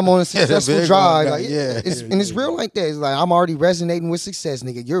 they. I'm on a yeah, they're successful big on drive. that. Like, and it's real like that. It's like I'm already resonating with success,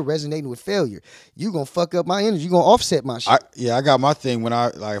 nigga. You're resonating with failure. You gonna fuck up my energy. You gonna offset my shit. I got my thing when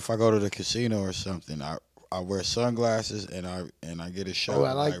if I go to the casino or something, I wear sunglasses and I get a shot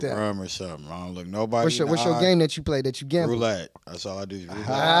I like that. rum or something. I don't look nobody. What's your game that you play that you gamble? Roulette. That's all I do. Is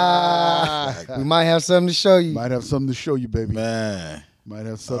roulette. We might have something to show you. Might have something to show you, baby. Man. Might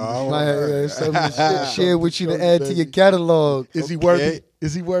have something. Oh, Might have something to share with you to add to your catalog. Is he worthy?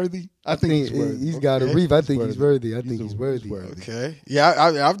 Is he worthy? I think he's worthy. He's got a reef. I think he's worthy. I think he's worthy. Okay. Yeah,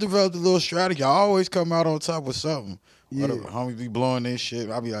 I've developed a little strategy. I always come out on top with something. Yeah. Homies be blowing this shit.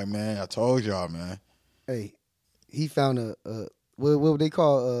 I'll be like, man, I told y'all, man. Hey, he found a what would they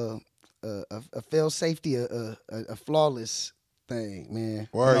call a fail safety, a flawless thing, man.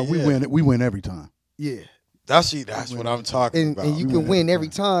 Word, we win every time. Yeah. That's what I'm talking about. And you can win every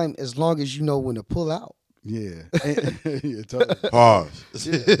time as long as you know when to pull out. Yeah. Yeah, totally. Pause.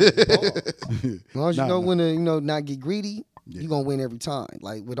 As long as you know when to not get greedy, you're gonna win every time.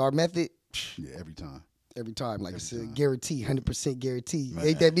 Like with our method, yeah, every time. Every time, like it's a guarantee, 100% guarantee. Man.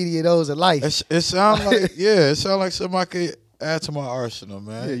 Ain't that many of those in life? It sounds like it sounds like something I could add to my arsenal,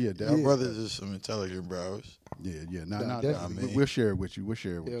 man. Yeah, my brothers are some intelligent bros. Yeah. We'll share it with you.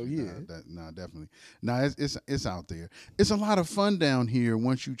 Hell you. Yeah. Definitely. It's out there. It's a lot of fun down here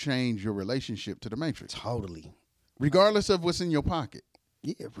once you change your relationship to the Matrix. Totally. Regardless of what's in your pocket.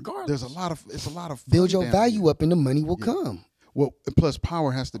 Yeah, regardless. There's a lot of fun build your value here. up and the money will come. Well, plus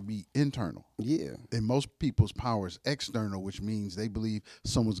power has to be internal. Yeah. And most people's power is external, which means they believe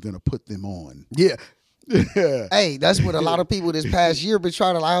someone's going to put them on. Yeah. Yeah. Hey, that's what a lot of people this past year been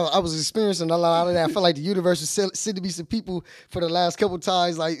trying to. I was experiencing a lot of that. I feel like the universe was sending me some people for the last couple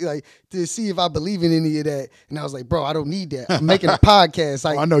times, like to see if I believe in any of that. And I was like, bro, I don't need that. I'm making a podcast.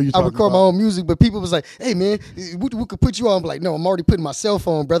 Like, I know you. I record my own music, but people was like, hey man, we could put you on. I'm like, no, I'm already putting myself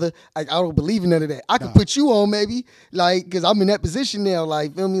on, brother. Like, I don't believe in none of that. I could put you on maybe, like, because I'm in that position now.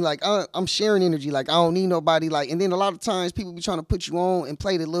 Like, feel me? Like, I'm sharing energy. Like, I don't need nobody. Like, and then a lot of times people be trying to put you on and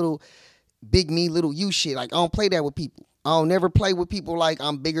play the little big me, little you shit. Like, I don't play that with people. I don't never play with people like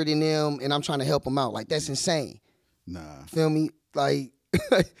I'm bigger than them and I'm trying to help them out. Like, that's insane. Nah. Feel me? Like,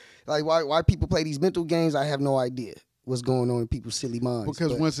 like why people play these mental games, I have no idea what's going on in people's silly minds.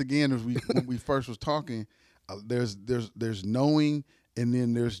 Because once again, as when we first was talking, there's knowing and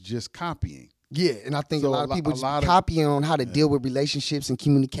then there's just copying. Yeah, and I think a lot of people just copying on how to deal with relationships and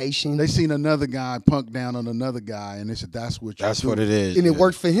communication. They seen another guy punk down on another guy and they said, that's what it is. And it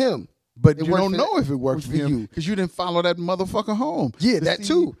worked for him. But you don't know if it worked for him because you didn't follow that motherfucker home. Yeah, that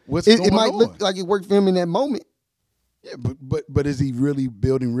too. It might look like it worked for him in that moment. Yeah, but is he really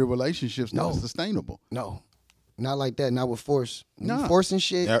building real relationships that are sustainable? No, not like that. Not with force. No. Forcing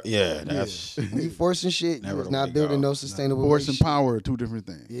shit. That's when you forcing shit. You're not building no sustainable. Force and power are two different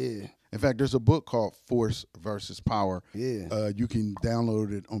things. Yeah. In fact, there's a book called Force versus Power. Yeah. You can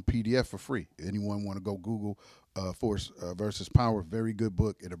download it on PDF for free. Anyone want to go Google Force versus Power? Very good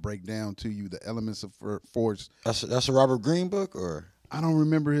book. It'll break down to you the elements of force. That's a Robert Greene book, or I don't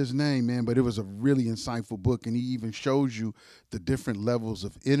remember his name, man, but it was a really insightful book, and he even shows you the different levels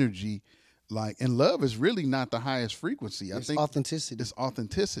of energy. Like, and love is really not the highest frequency. I think authenticity. It's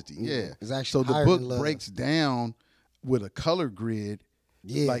authenticity. Yeah. It's actually so the book breaks down with a color grid.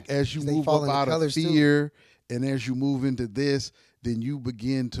 Yeah. Like as you move up out of fear and as you move into this, then you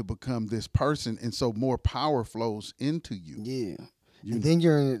begin to become this person. And so more power flows into you. Yeah. And then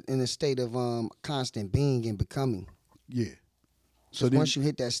you're in a state of constant being and becoming. Yeah. So once you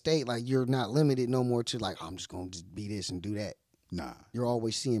hit that state, like you're not limited no more to like, I'm just going to be this and do that. Nah. You're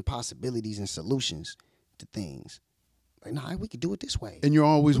always seeing possibilities and solutions to things. Like, nah, we could do it this way. And you're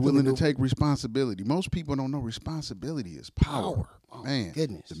always willing to take responsibility. Most people don't know responsibility is power. Oh, man.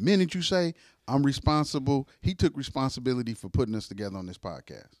 Goodness. The minute you say, I'm responsible, he took responsibility for putting us together on this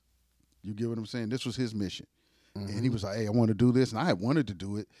podcast. You get what I'm saying? This was his mission. Mm-hmm. And he was like, hey, I want to do this. And I had wanted to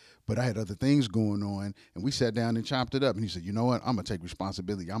do it, but I had other things going on. And we sat down and chopped it up. And he said, you know what? I'm going to take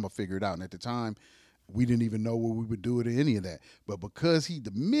responsibility. I'm going to figure it out. And at the time, we didn't even know where we would do it or any of that. But because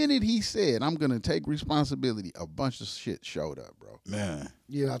the minute he said, I'm going to take responsibility, a bunch of shit showed up, bro. Man.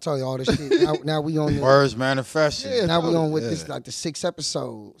 Yeah, I told you all this shit. Now we on the words manifesting. Yeah, now we on with this, like the 6th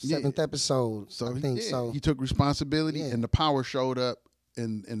episode, 7th episode. So I think so. He took responsibility and the power showed up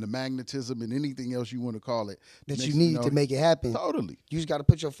and the magnetism and anything else you want to call it. That you need to make it happen. Totally. You just got to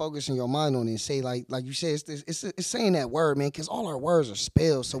put your focus and your mind on it and say, like you said, it's saying that word, man, because all our words are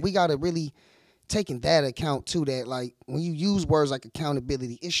spells. So we got to really taking that account too, that like when you use words like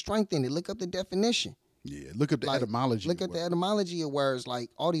accountability, it's strengthened it. Look up the definition. Yeah, look up the etymology. Look at the etymology of words. Like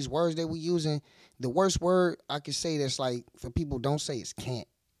all these words that we using, the worst word I could say that's like for people don't say is can't.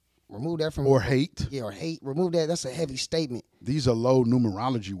 Remove that from Or hate. Yeah, or hate. Remove that. That's a heavy statement. These are low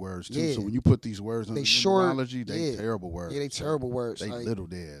numerology words too. Yeah. So when you put these words on They the short, numerology, they yeah. terrible words. Yeah, they terrible words. They like, little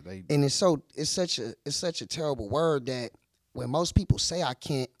dead. They and it's such a terrible word that when most people say I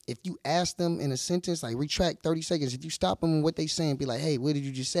can't, if you ask them in a sentence, like retract 30 seconds, if you stop them in what they say and be like, hey, what did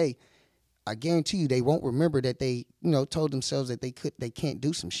you just say? I guarantee you they won't remember that they, told themselves that they can't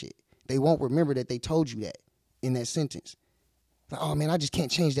do some shit. They won't remember that they told you that in that sentence. Like, oh man, I just can't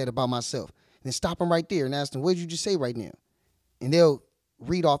change that about myself. Then stop them right there and ask them, what did you just say right now? And they'll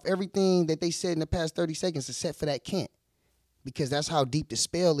read off everything that they said in the past 30 seconds except for that can't. Because that's how deep the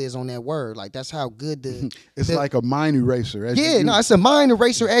spell is on that word. Like, that's how good the... it's like a mind eraser. It's a mind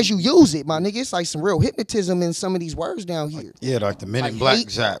eraser as you use it, my nigga. It's like some real hypnotism in some of these words down here. Yeah, like the Men in Like Black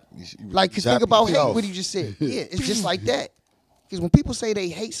hate. zap. Like, cause Zap think about hate, yourself. what you just said. Yeah, it's just like that. Because when people say they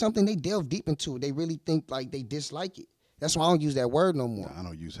hate something, they delve deep into it. They really think like they dislike it. That's why I don't use that word no more. I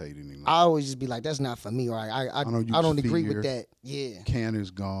don't use hate anymore. I always just be like, that's not for me, or I don't agree with that. Yeah. Can is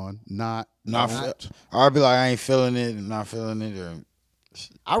gone. Not. I'd be like, I ain't feeling it and not feeling it. Or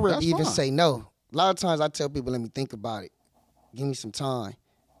I really That's even fine. say no. A lot of times I tell people, let me think about it. Give me some time.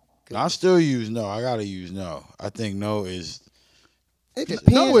 I still use no. I gotta use no. I think no is. It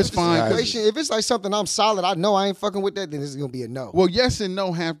depends. No, it's on the fine, 'cause- situation. If it's like something I'm solid, I know I ain't fucking with that, then it's gonna be a no. Well, yes and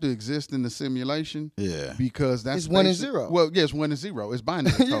no have to exist in the simulation. Yeah. Because that's It's 1 and basic- 0. Well, yes, 1 and 0. It's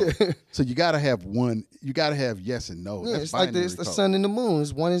binary code. So you gotta have one. You gotta have yes and no. Yeah, That's it's like binary it's the code. sun and the moon.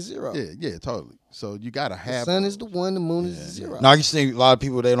 It's 1 and 0. Yeah, totally. So you gotta The have. sun those. is the 1, the moon is the 0. Now I just think a lot of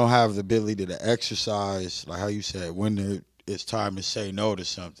people they don't have the ability to exercise, like how you said, when it's time to say no to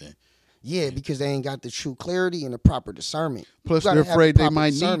something. Yeah, because they ain't got the true clarity and the proper discernment. Plus, You gotta they're have the afraid they proper might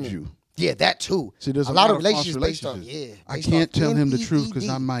discernment. need you. Yeah, that too. See, there's a lot of false relationships based off. Yeah, I based can't off tell him the truth NEED. because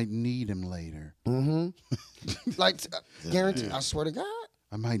I might need him later. Like, guarantee. I swear to God,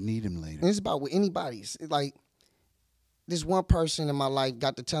 I might need him and later. it's about with anybody. It's like this one person in my life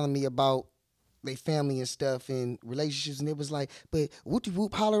got to telling me about their family and stuff and relationships, and it was like, but whoop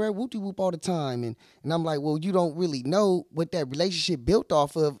whoop holler at whoop whoop all the time, and I'm like, well, you don't really know what that relationship built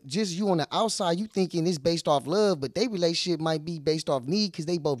off of. Just you on the outside, you thinking it's based off love, but their relationship might be based off need because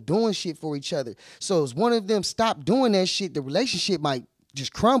they both doing shit for each other. So if one of them stop doing that shit, the relationship might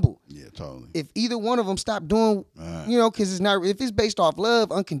just crumble. Yeah, totally. If either one of them stop doing, because it's not, if it's based off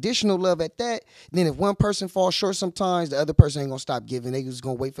love, unconditional love at that, then if one person falls short sometimes, the other person ain't gonna stop giving. They just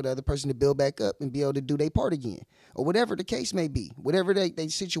gonna wait for the other person to build back up and be able to do their part again. Or whatever the case may be. Whatever they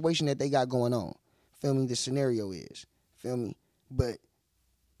situation that they got going on. Feel me? The scenario is. Feel me? But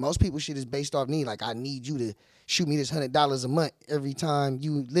most people shit is based off need. Like, I need you to shoot me this $100 a month every time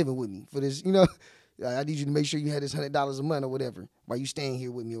you living with me for this, I need you to make sure you had this $100 a month or whatever while you staying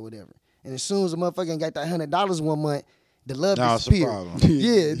here with me or whatever. And as soon as a motherfucker ain't got that $100 one month, the love Nah, it's a disappeared. problem.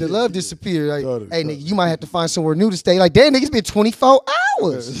 Yeah, the love disappeared. Like, Totally, hey, nigga, you might have to find somewhere new to stay. Like, damn, nigga, it's been 24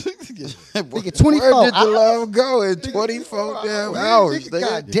 hours. Nigga, 24 Where did the hours. love go in 24 damn hours? Nigga,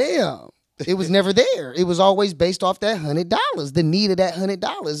 God damn. It was never there. It was always based off that $100, the need of that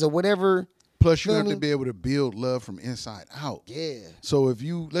 $100 or whatever. Plus, you Feel have me? to be able to build love from inside out. Yeah. So if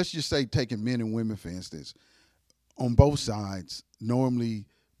you, let's just say, taking men and women, for instance, on both sides, normally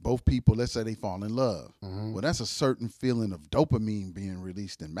both people, let's say they fall in love. Well, that's a certain feeling of dopamine being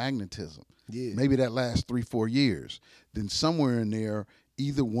released in magnetism. Yeah. Maybe that lasts 3-4 years. Then somewhere in there,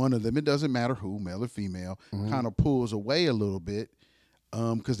 either one of them, it doesn't matter who, male or female, kind of pulls away a little bit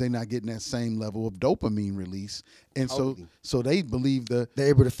because they're not getting that same level of dopamine release. And Totally. so they believe They're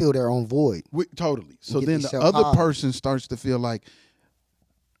able to fill their own void. totally. So get then the themselves other high. person starts to feel like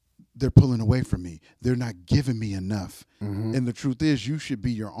they're pulling away from me. They're not giving me enough. And the truth is, you should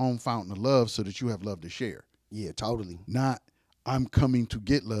be your own fountain of love so that you have love to share. Yeah, totally. Not, I'm coming to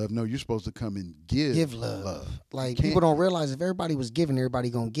get love. No, you're supposed to come and give love. Like, You people can't- don't realize if everybody was giving, everybody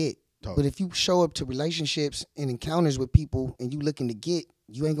gonna get. Totally. But if you show up to relationships and encounters with people and you looking to get,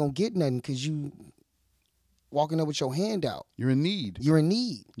 you ain't gonna get nothing because you walking up with your hand out. You're in need. You're in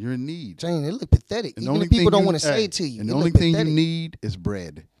need. You're in need. Saying it look pathetic. And the Even only if people thing don't you- want to say hey, it to you. And it the only look thing you pathetic. need is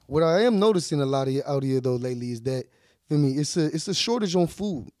bread. What I am noticing a lot out here though lately is that, for me, it's a shortage on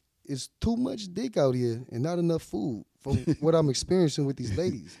food. It's too much dick out here and not enough food from what I'm experiencing with these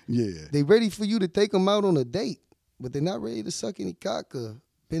ladies. Yeah. They ready for you to take them out on a date, but they're not ready to suck any cock or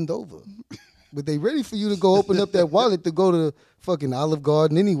bend over. But they ready for you to go open up that wallet to go to fucking Olive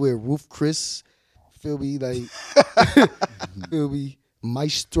Garden, anywhere, Ruth Chris, feel me, like, feel me,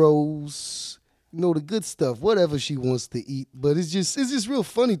 Maestros, the good stuff, whatever she wants to eat. But it's just real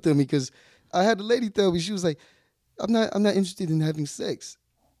funny to me because I had a lady tell me, she was like, I'm not interested in having sex.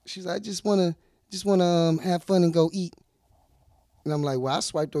 She's like, I just wanna have fun and go eat. And I'm like, well, I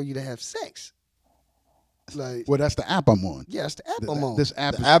swiped on you to have sex. Like, Well, that's the app I'm on. yeah, it's the app I'm on. This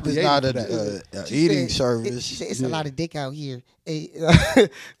app The app is created not for that. a She eating said- service. She said, it's a lot of dick out here. Hey, I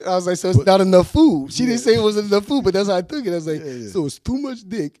was like, so it's not enough food. She didn't say it wasn't enough food, but that's how I took it. I was like, so it's too much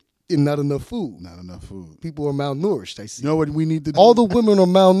dick and not enough food. Not enough food. People are malnourished, I see. You know what we need to do? All the women are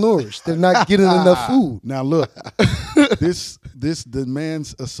malnourished. They're not getting enough food. Now look, this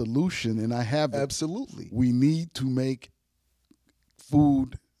demands a solution, and I have it. Absolutely. We need to make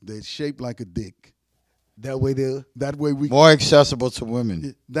food that's shaped like a dick. That way they're That way we More accessible to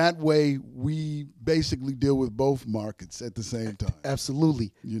women. that way we basically deal with both markets at the same time.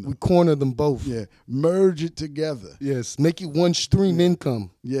 absolutely. You know. We corner them both. Yeah, merge it together. Yes. Make it one stream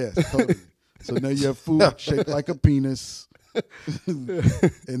income. Yes, totally. So now you have food shaped like a penis,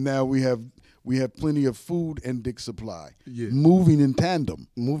 and now we have plenty of food and dick supply, moving in tandem.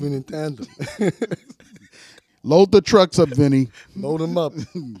 Moving in tandem. Load the trucks up, Vinny. Load them up.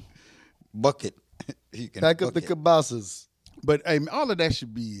 Bucket. You can Pack up the bucket. cabasas. But hey, all of that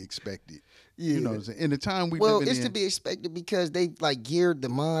should be expected. Yeah. You know what I'm saying? In the time we Well, living it's in, to be expected because they like geared the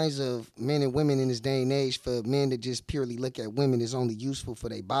minds of men and women in this day and age for men to just purely look at women as only useful for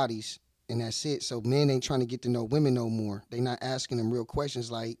their bodies, and that's it. So men ain't trying to get to know women no more. They not asking them real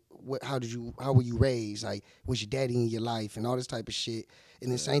questions like, how were you raised? Like, was your daddy in your life and all this type of shit.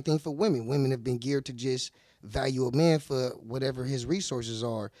 And the same thing for women. Women have been geared to just value a man for whatever his resources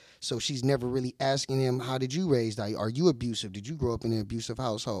are. So she's never really asking him, how did you raise? Like, are you abusive? Did you grow up in an abusive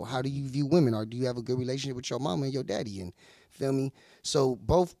household? How do you view women? Or do you have a good relationship with your mama and your daddy? And feel me? So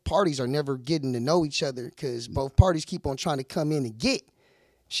both parties are never getting to know each other because both parties keep on trying to come in and get.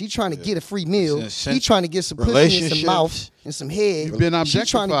 She trying to get a free meal. It's an He trying to get some pussy and some mouth relationships. and some head. you've been She objectified.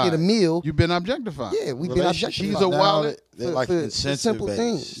 trying to get a meal. You've been objectified. Yeah, we've been objectified. She's a wallet. They're for- like for incentive simple based.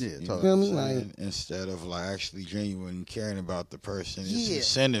 things. Yeah, You totally. know Feel what me? I'm Like- saying? Instead of like actually genuine caring about the person, it's Yeah.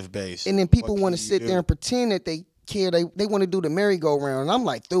 incentive based. And then people want to sit there and pretend that they care. They want to do the merry-go-round. And I'm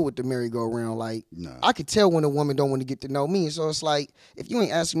like through with the merry-go-round. Like, Nah. I could tell when a woman don't want to get to know me. So it's like, if you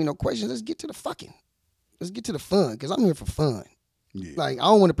ain't asking me no questions, let's get to the fucking. Let's get to the fun because I'm here for fun. Yeah. Like, I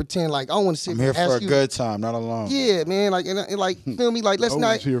don't want to pretend like I don't want to sit I'm there here and for a ask you. good time, not a long. Yeah, man. Like, and like, feel me? Like, let's I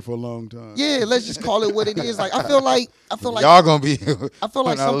not. was here for a long time. Yeah, let's just call it what it is. Like, I feel like Y'all gonna be. I feel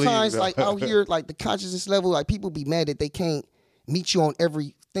like when I leave, sometimes, though. like out here, like the consciousness level, like people be mad that they can't meet you on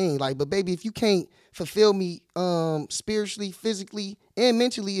everything. Like, but baby, if you can't fulfill me, spiritually, physically, and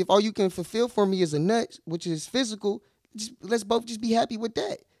mentally, if all you can fulfill for me is a nut, which is physical, let's both just be happy with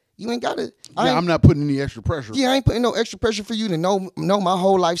that. You ain't gotta. Yeah, I'm not putting any extra pressure. Yeah, I ain't putting no extra pressure for you to know my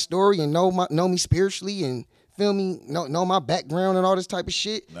whole life story and know me spiritually and feel me, know my background and all this type of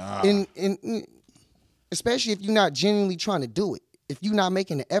shit. Nah. And especially if you're not genuinely trying to do it. If you're not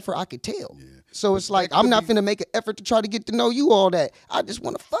making the effort, I could tell. So it's like I'm not finna make an effort to try to get to know you all that. I just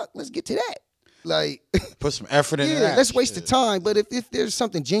want to fuck. Let's get to that. Like, Put some effort in yeah, that. let's waste the shit. time. But if there's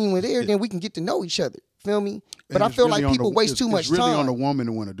something genuine there, then we can get to know each other. Feel me? But And I it's feel really like on people the- waste it's- too much It's really time. on the woman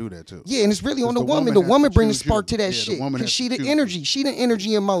to want to do that too. Yeah, and it's really on the 'Cause the woman. woman The has to woman bring the choose spark you. to that Yeah, the shit. woman Because has she to the choose energy. you. She the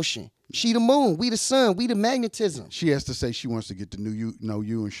energy in motion. She the moon. We the sun. We the magnetism. She has to say she wants to get to know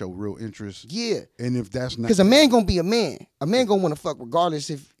you and show real interest. Yeah. And if that's not, Because a man gonna be a man. A man gonna want to fuck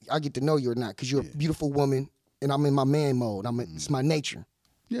regardless if I get to know you or not. Because you're a beautiful woman, and I'm in my man mode. It's my nature.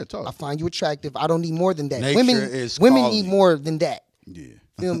 yeah, talk. I find you attractive. I don't need more than that. Nature women is women calling. need more than that. Yeah.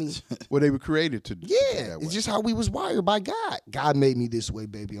 Feel me? Well, they were created to. Yeah. be that way. It's just how we was wired by God. God made me this way,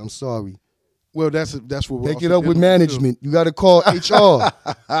 baby. I'm sorry. Well, that's what we're Take it also up with dealing too. management. You got to call HR.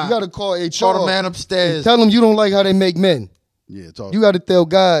 You got to call HR. Call the man upstairs. Tell them you don't like how they make men. Yeah, it's all. You got to tell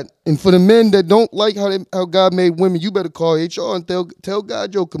God. And for the men that don't like how God made women, you better call HR and tell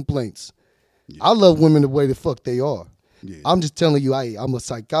God your complaints. I love women the way the fuck they are. Yeah. I'm just telling you, I'm a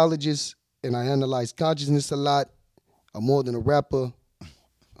psychologist and I analyze consciousness a lot. I'm more than a rapper.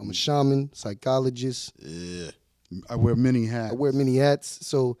 I'm a shaman, psychologist. Yeah. I wear many hats. I wear many hats.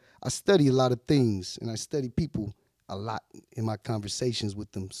 So I study a lot of things and I study people a lot in my conversations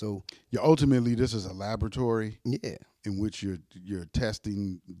with them. So Yeah, ultimately, this is a laboratory yeah, in which you're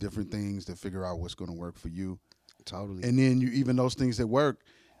testing different things to figure out what's going to work for you. totally. And then even those things that work,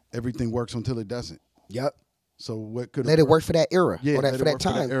 everything works until it doesn't. Yep. So what could Let it work for that era Yeah, or let that it for that work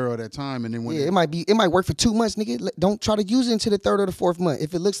time. For that era or that time, and then when Yeah, it might work for 2 months, nigga. Don't try to use it into the 3rd or the 4th month.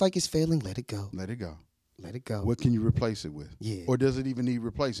 If it looks like it's failing, let it go. let it go. Let it go. What can you replace it with? Yeah. Or does it even need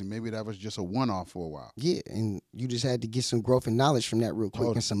replacing? Maybe that was just a one-off for a while. Yeah, and you just had to get some growth and knowledge from that real quick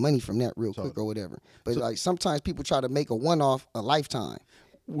Totally. and some money from that real quick or whatever. But like sometimes people try to make a one-off a lifetime.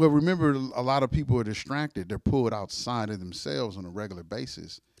 Well, remember, a lot of people are distracted. They're pulled outside of themselves on a regular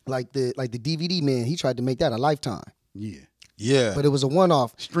basis. Like the DVD man, he tried to make that a lifetime. Yeah. Yeah. but it was a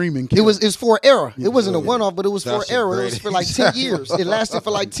one-off. Streaming. It's for an era. It wasn't a one-off, but it was That's for an era. a It was great for like 10 years. It lasted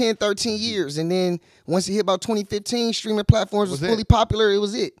for like 10, 13 years. And then once it hit about 2015, streaming platforms was Was it? fully popular. It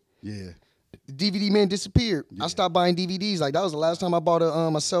was it. Yeah. The DVD man disappeared. I stopped buying DVDs. Like that was the last time I bought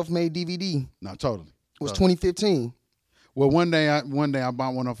a self-made DVD. No, totally. It was 2015. Well, one day I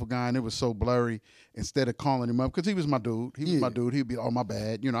bought one off a guy and it was so blurry. Instead of calling him up, because he was my dude. He was my dude. He'd be, oh, my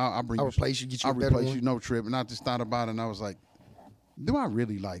bad. You know, I'll bring I'll you. replace you, get you I'll a better replace one. you, no trip. And I just thought about it and I was like, do I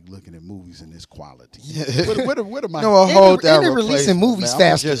really like looking at movies in this quality? what am I? No, And hold they- that and they're releasing replacement, movies man.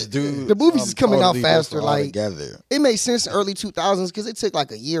 I'ma faster. just do The movies is something coming out totally faster, different like- altogether. It made sense in early 2000s because it took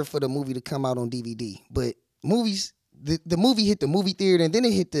like a year for the movie to come out on DVD. But movies, the movie hit the movie theater and then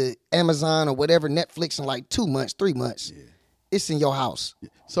it hit the Amazon or whatever, Netflix in like 2 months, 3 months. It's in your house.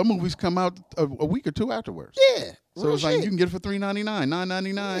 Some movies come out a week or two afterwards. Yeah. So real it's like shit. you can get it for $3.99,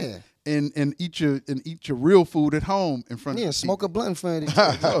 $9.99, Yeah. and eat your real food at home in front Yeah, of smoke a blunt in front of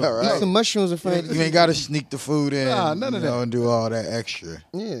the Eat some mushrooms in front of the You ain't got to sneak the food in, Nah, none of you know, that. and do all that extra.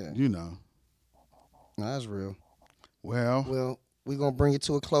 Yeah. You know. No, that's real. Well, Well, we're going to bring it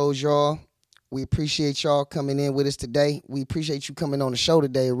to a close, y'all. We appreciate y'all coming in with us today. We appreciate you coming on the show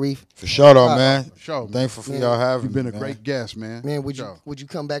today, Arif. For sure, though, man. sure, man. Thankful for Man, y'all having You've been me, a man. great guest, man. Man, would Sure. you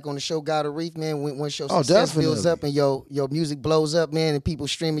come back on the show, God Arif, man, once your Oh, success builds definitely. up and your music blows up, man, and people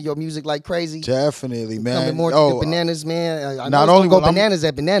streaming your music like crazy? Definitely, man. Coming more Oh, to the Bananas, man. I know not it's only gonna will go I'm- bananas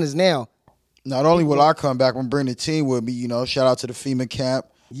at Bananas now. Not only will I come back, I'm bringing the team with me. You know, shout out to the FEMA camp.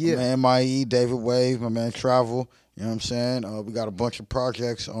 Yeah. My man MIE, David Wave, my man Travel. You know what I'm saying? We got a bunch of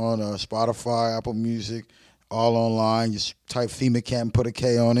projects on Spotify, Apple Music, all online. Just type FEMA camp, put a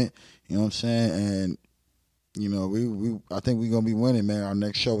K on it. You know what I'm saying? And you know, I think we're gonna be winning, man. Our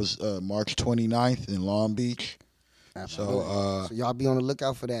next show is March 29th in Long Beach. So So y'all be on the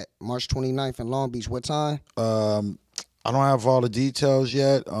lookout for that. March 29th in Long Beach. What time? I don't have all the details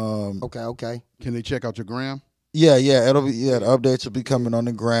yet. Okay. Can they check out your gram? Yeah, it'll be the updates will be coming on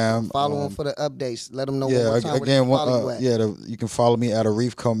the gram. Follow them for the updates. Let them know Yeah, one more time again, where they can follow you at. you can follow me at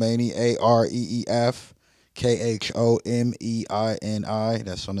Arif Khomeini, AREEF KHOMEINI.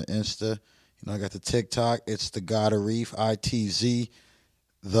 That's on the Insta. You know, I got the TikTok. It's the God Arif, ITZ,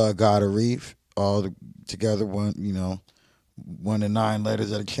 the God Arif, all together. One, you know, 1 to 9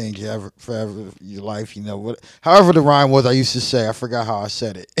 letters that'll change you forever your life. You know, however the rhyme was, I used to say. I forgot how I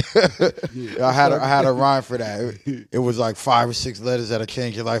said it. I had a rhyme for that. It was like 5 or 6 letters that'll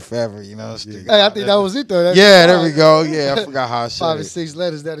change your life forever. You know. Hey, I think that was it though. That's Yeah, there we go. Yeah, I forgot how I said 5 or it. 6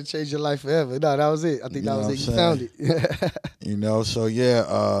 letters that'll change your life forever. No, that was it. I think You that know was it. what You I'm found it. You know, so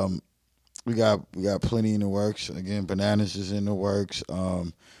yeah, we got plenty in the works. Again, Bananas is in the works.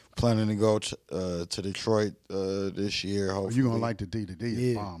 Planning to go to Detroit this year. Hopefully, You gonna like the D? The D is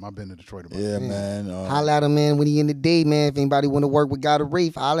Yeah. bomb. I've been to Detroit about Yeah, man. Holla at him, man, when he in the D, man. If anybody want to work with God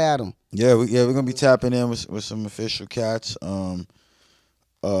Arif, holla at him. Yeah, we're gonna be tapping in with some official cats. I'm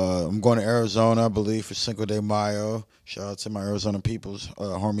going to Arizona, I believe, for Cinco de Mayo. Shout out to my Arizona peoples,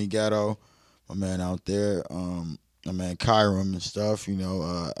 homie Gatto, my man out there. My man Kyram and stuff. You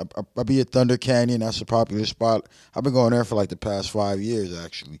know, I be at Thunder Canyon. That's a popular spot. I've been going there for like the past 5 years,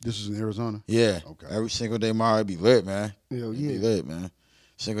 actually. This is in Arizona. Yeah. Okay. Every Cinco de Mayo, it be lit, man. Hell It yeah. be lit, man.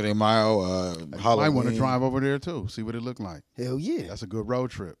 Cinco de Mayo, I Halloween. want to drive over there too. See what it look like. Hell yeah. That's a good road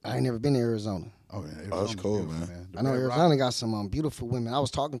trip. I ain't never been to Arizona. Oh, yeah, Oh, that's Arizona's cool, beautiful, man. The I know Red Rock- Arizona got some beautiful women. I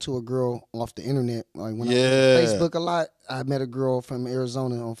was talking to a girl off the internet. Like when I Yeah. was on Facebook a lot, I met a girl from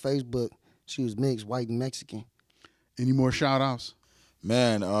Arizona on Facebook. She was mixed, white and Mexican. Any more shout outs?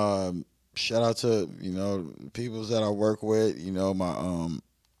 Man, shout out to, you know, peoples that I work with, you know,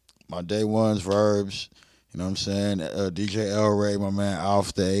 my day ones, Verbs, you know what I'm saying? DJ El Ray, my man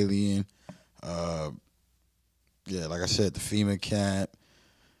Alf the Alien. Yeah, like I said, the FEMA camp.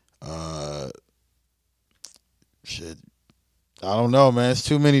 Shit. I don't know, man. It's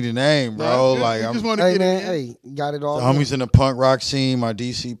too many to name, bro. Nah, Like you I'm just want to Hey get man, it in. hey, you got it all. the homies in the punk rock scene, my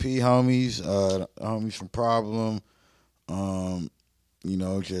DCP homies, homies from Problem. You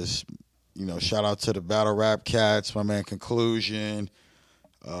know, just, you know, shout out to the battle rap cats, my man Conclusion.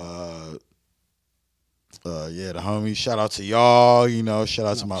 Yeah, the homies. Shout out to y'all, you know, shout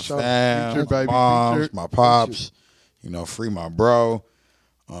out to my sure. fam, Feature, my baby, moms, feature. my pops, you know, free my bro.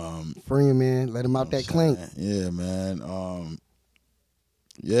 Free him, man. Let him out that clink. Yeah, man.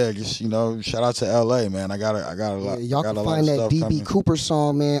 Yeah, just, you know, shout out to LA, man. I got a lot. Yeah, y'all I got can a lot find of that stuff DB coming. Cooper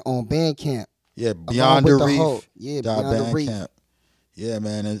song, man, on Bandcamp. Yeah, Along Beyond with the the Reef. whole- yeah, dot Beyond the Reef. Bandcamp. Yeah,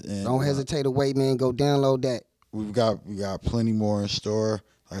 man. And, Don't hesitate to wait, man. Go download that. we got plenty more in store.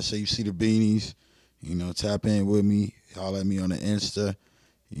 Like I say, you see the beanies, you know, tap in with me, holler at me on the Insta.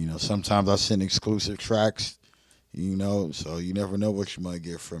 You know, sometimes I send exclusive tracks, You know, so you never know what you might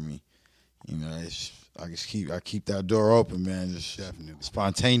get from me. You know, I keep that door open, man. Just Definitely.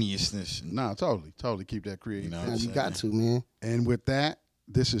 spontaneousness. Nah, totally keep that creative. You know, Nah, you got to, man. And with that,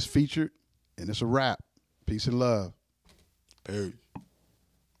 this is Featured, and it's a wrap. Peace and love. Peace.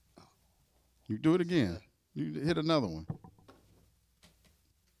 You do it again. You hit another one.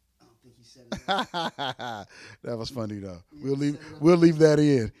 That was funny though. We'll leave that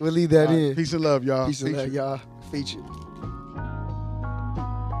in. We'll leave that All right, in. Peace and love, y'all. Peace and love, Featured. y'all. Featured.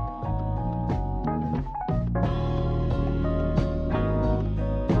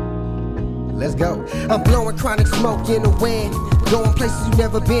 Let's go. I'm blowing chronic smoke in the wind. Going places you've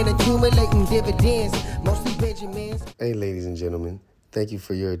never been, accumulating dividends. Mostly Benjamins. Hey, ladies and gentlemen. Thank you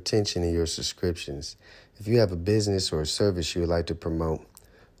for your attention and your subscriptions. If you have a business or a service you would like to promote,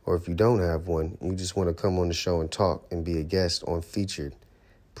 or if you don't have one, and you just want to come on the show and talk and be a guest on Featured,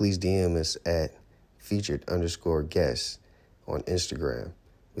 please DM us at featured_guests on Instagram.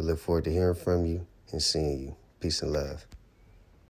 We look forward to hearing from you and seeing you. Peace and love.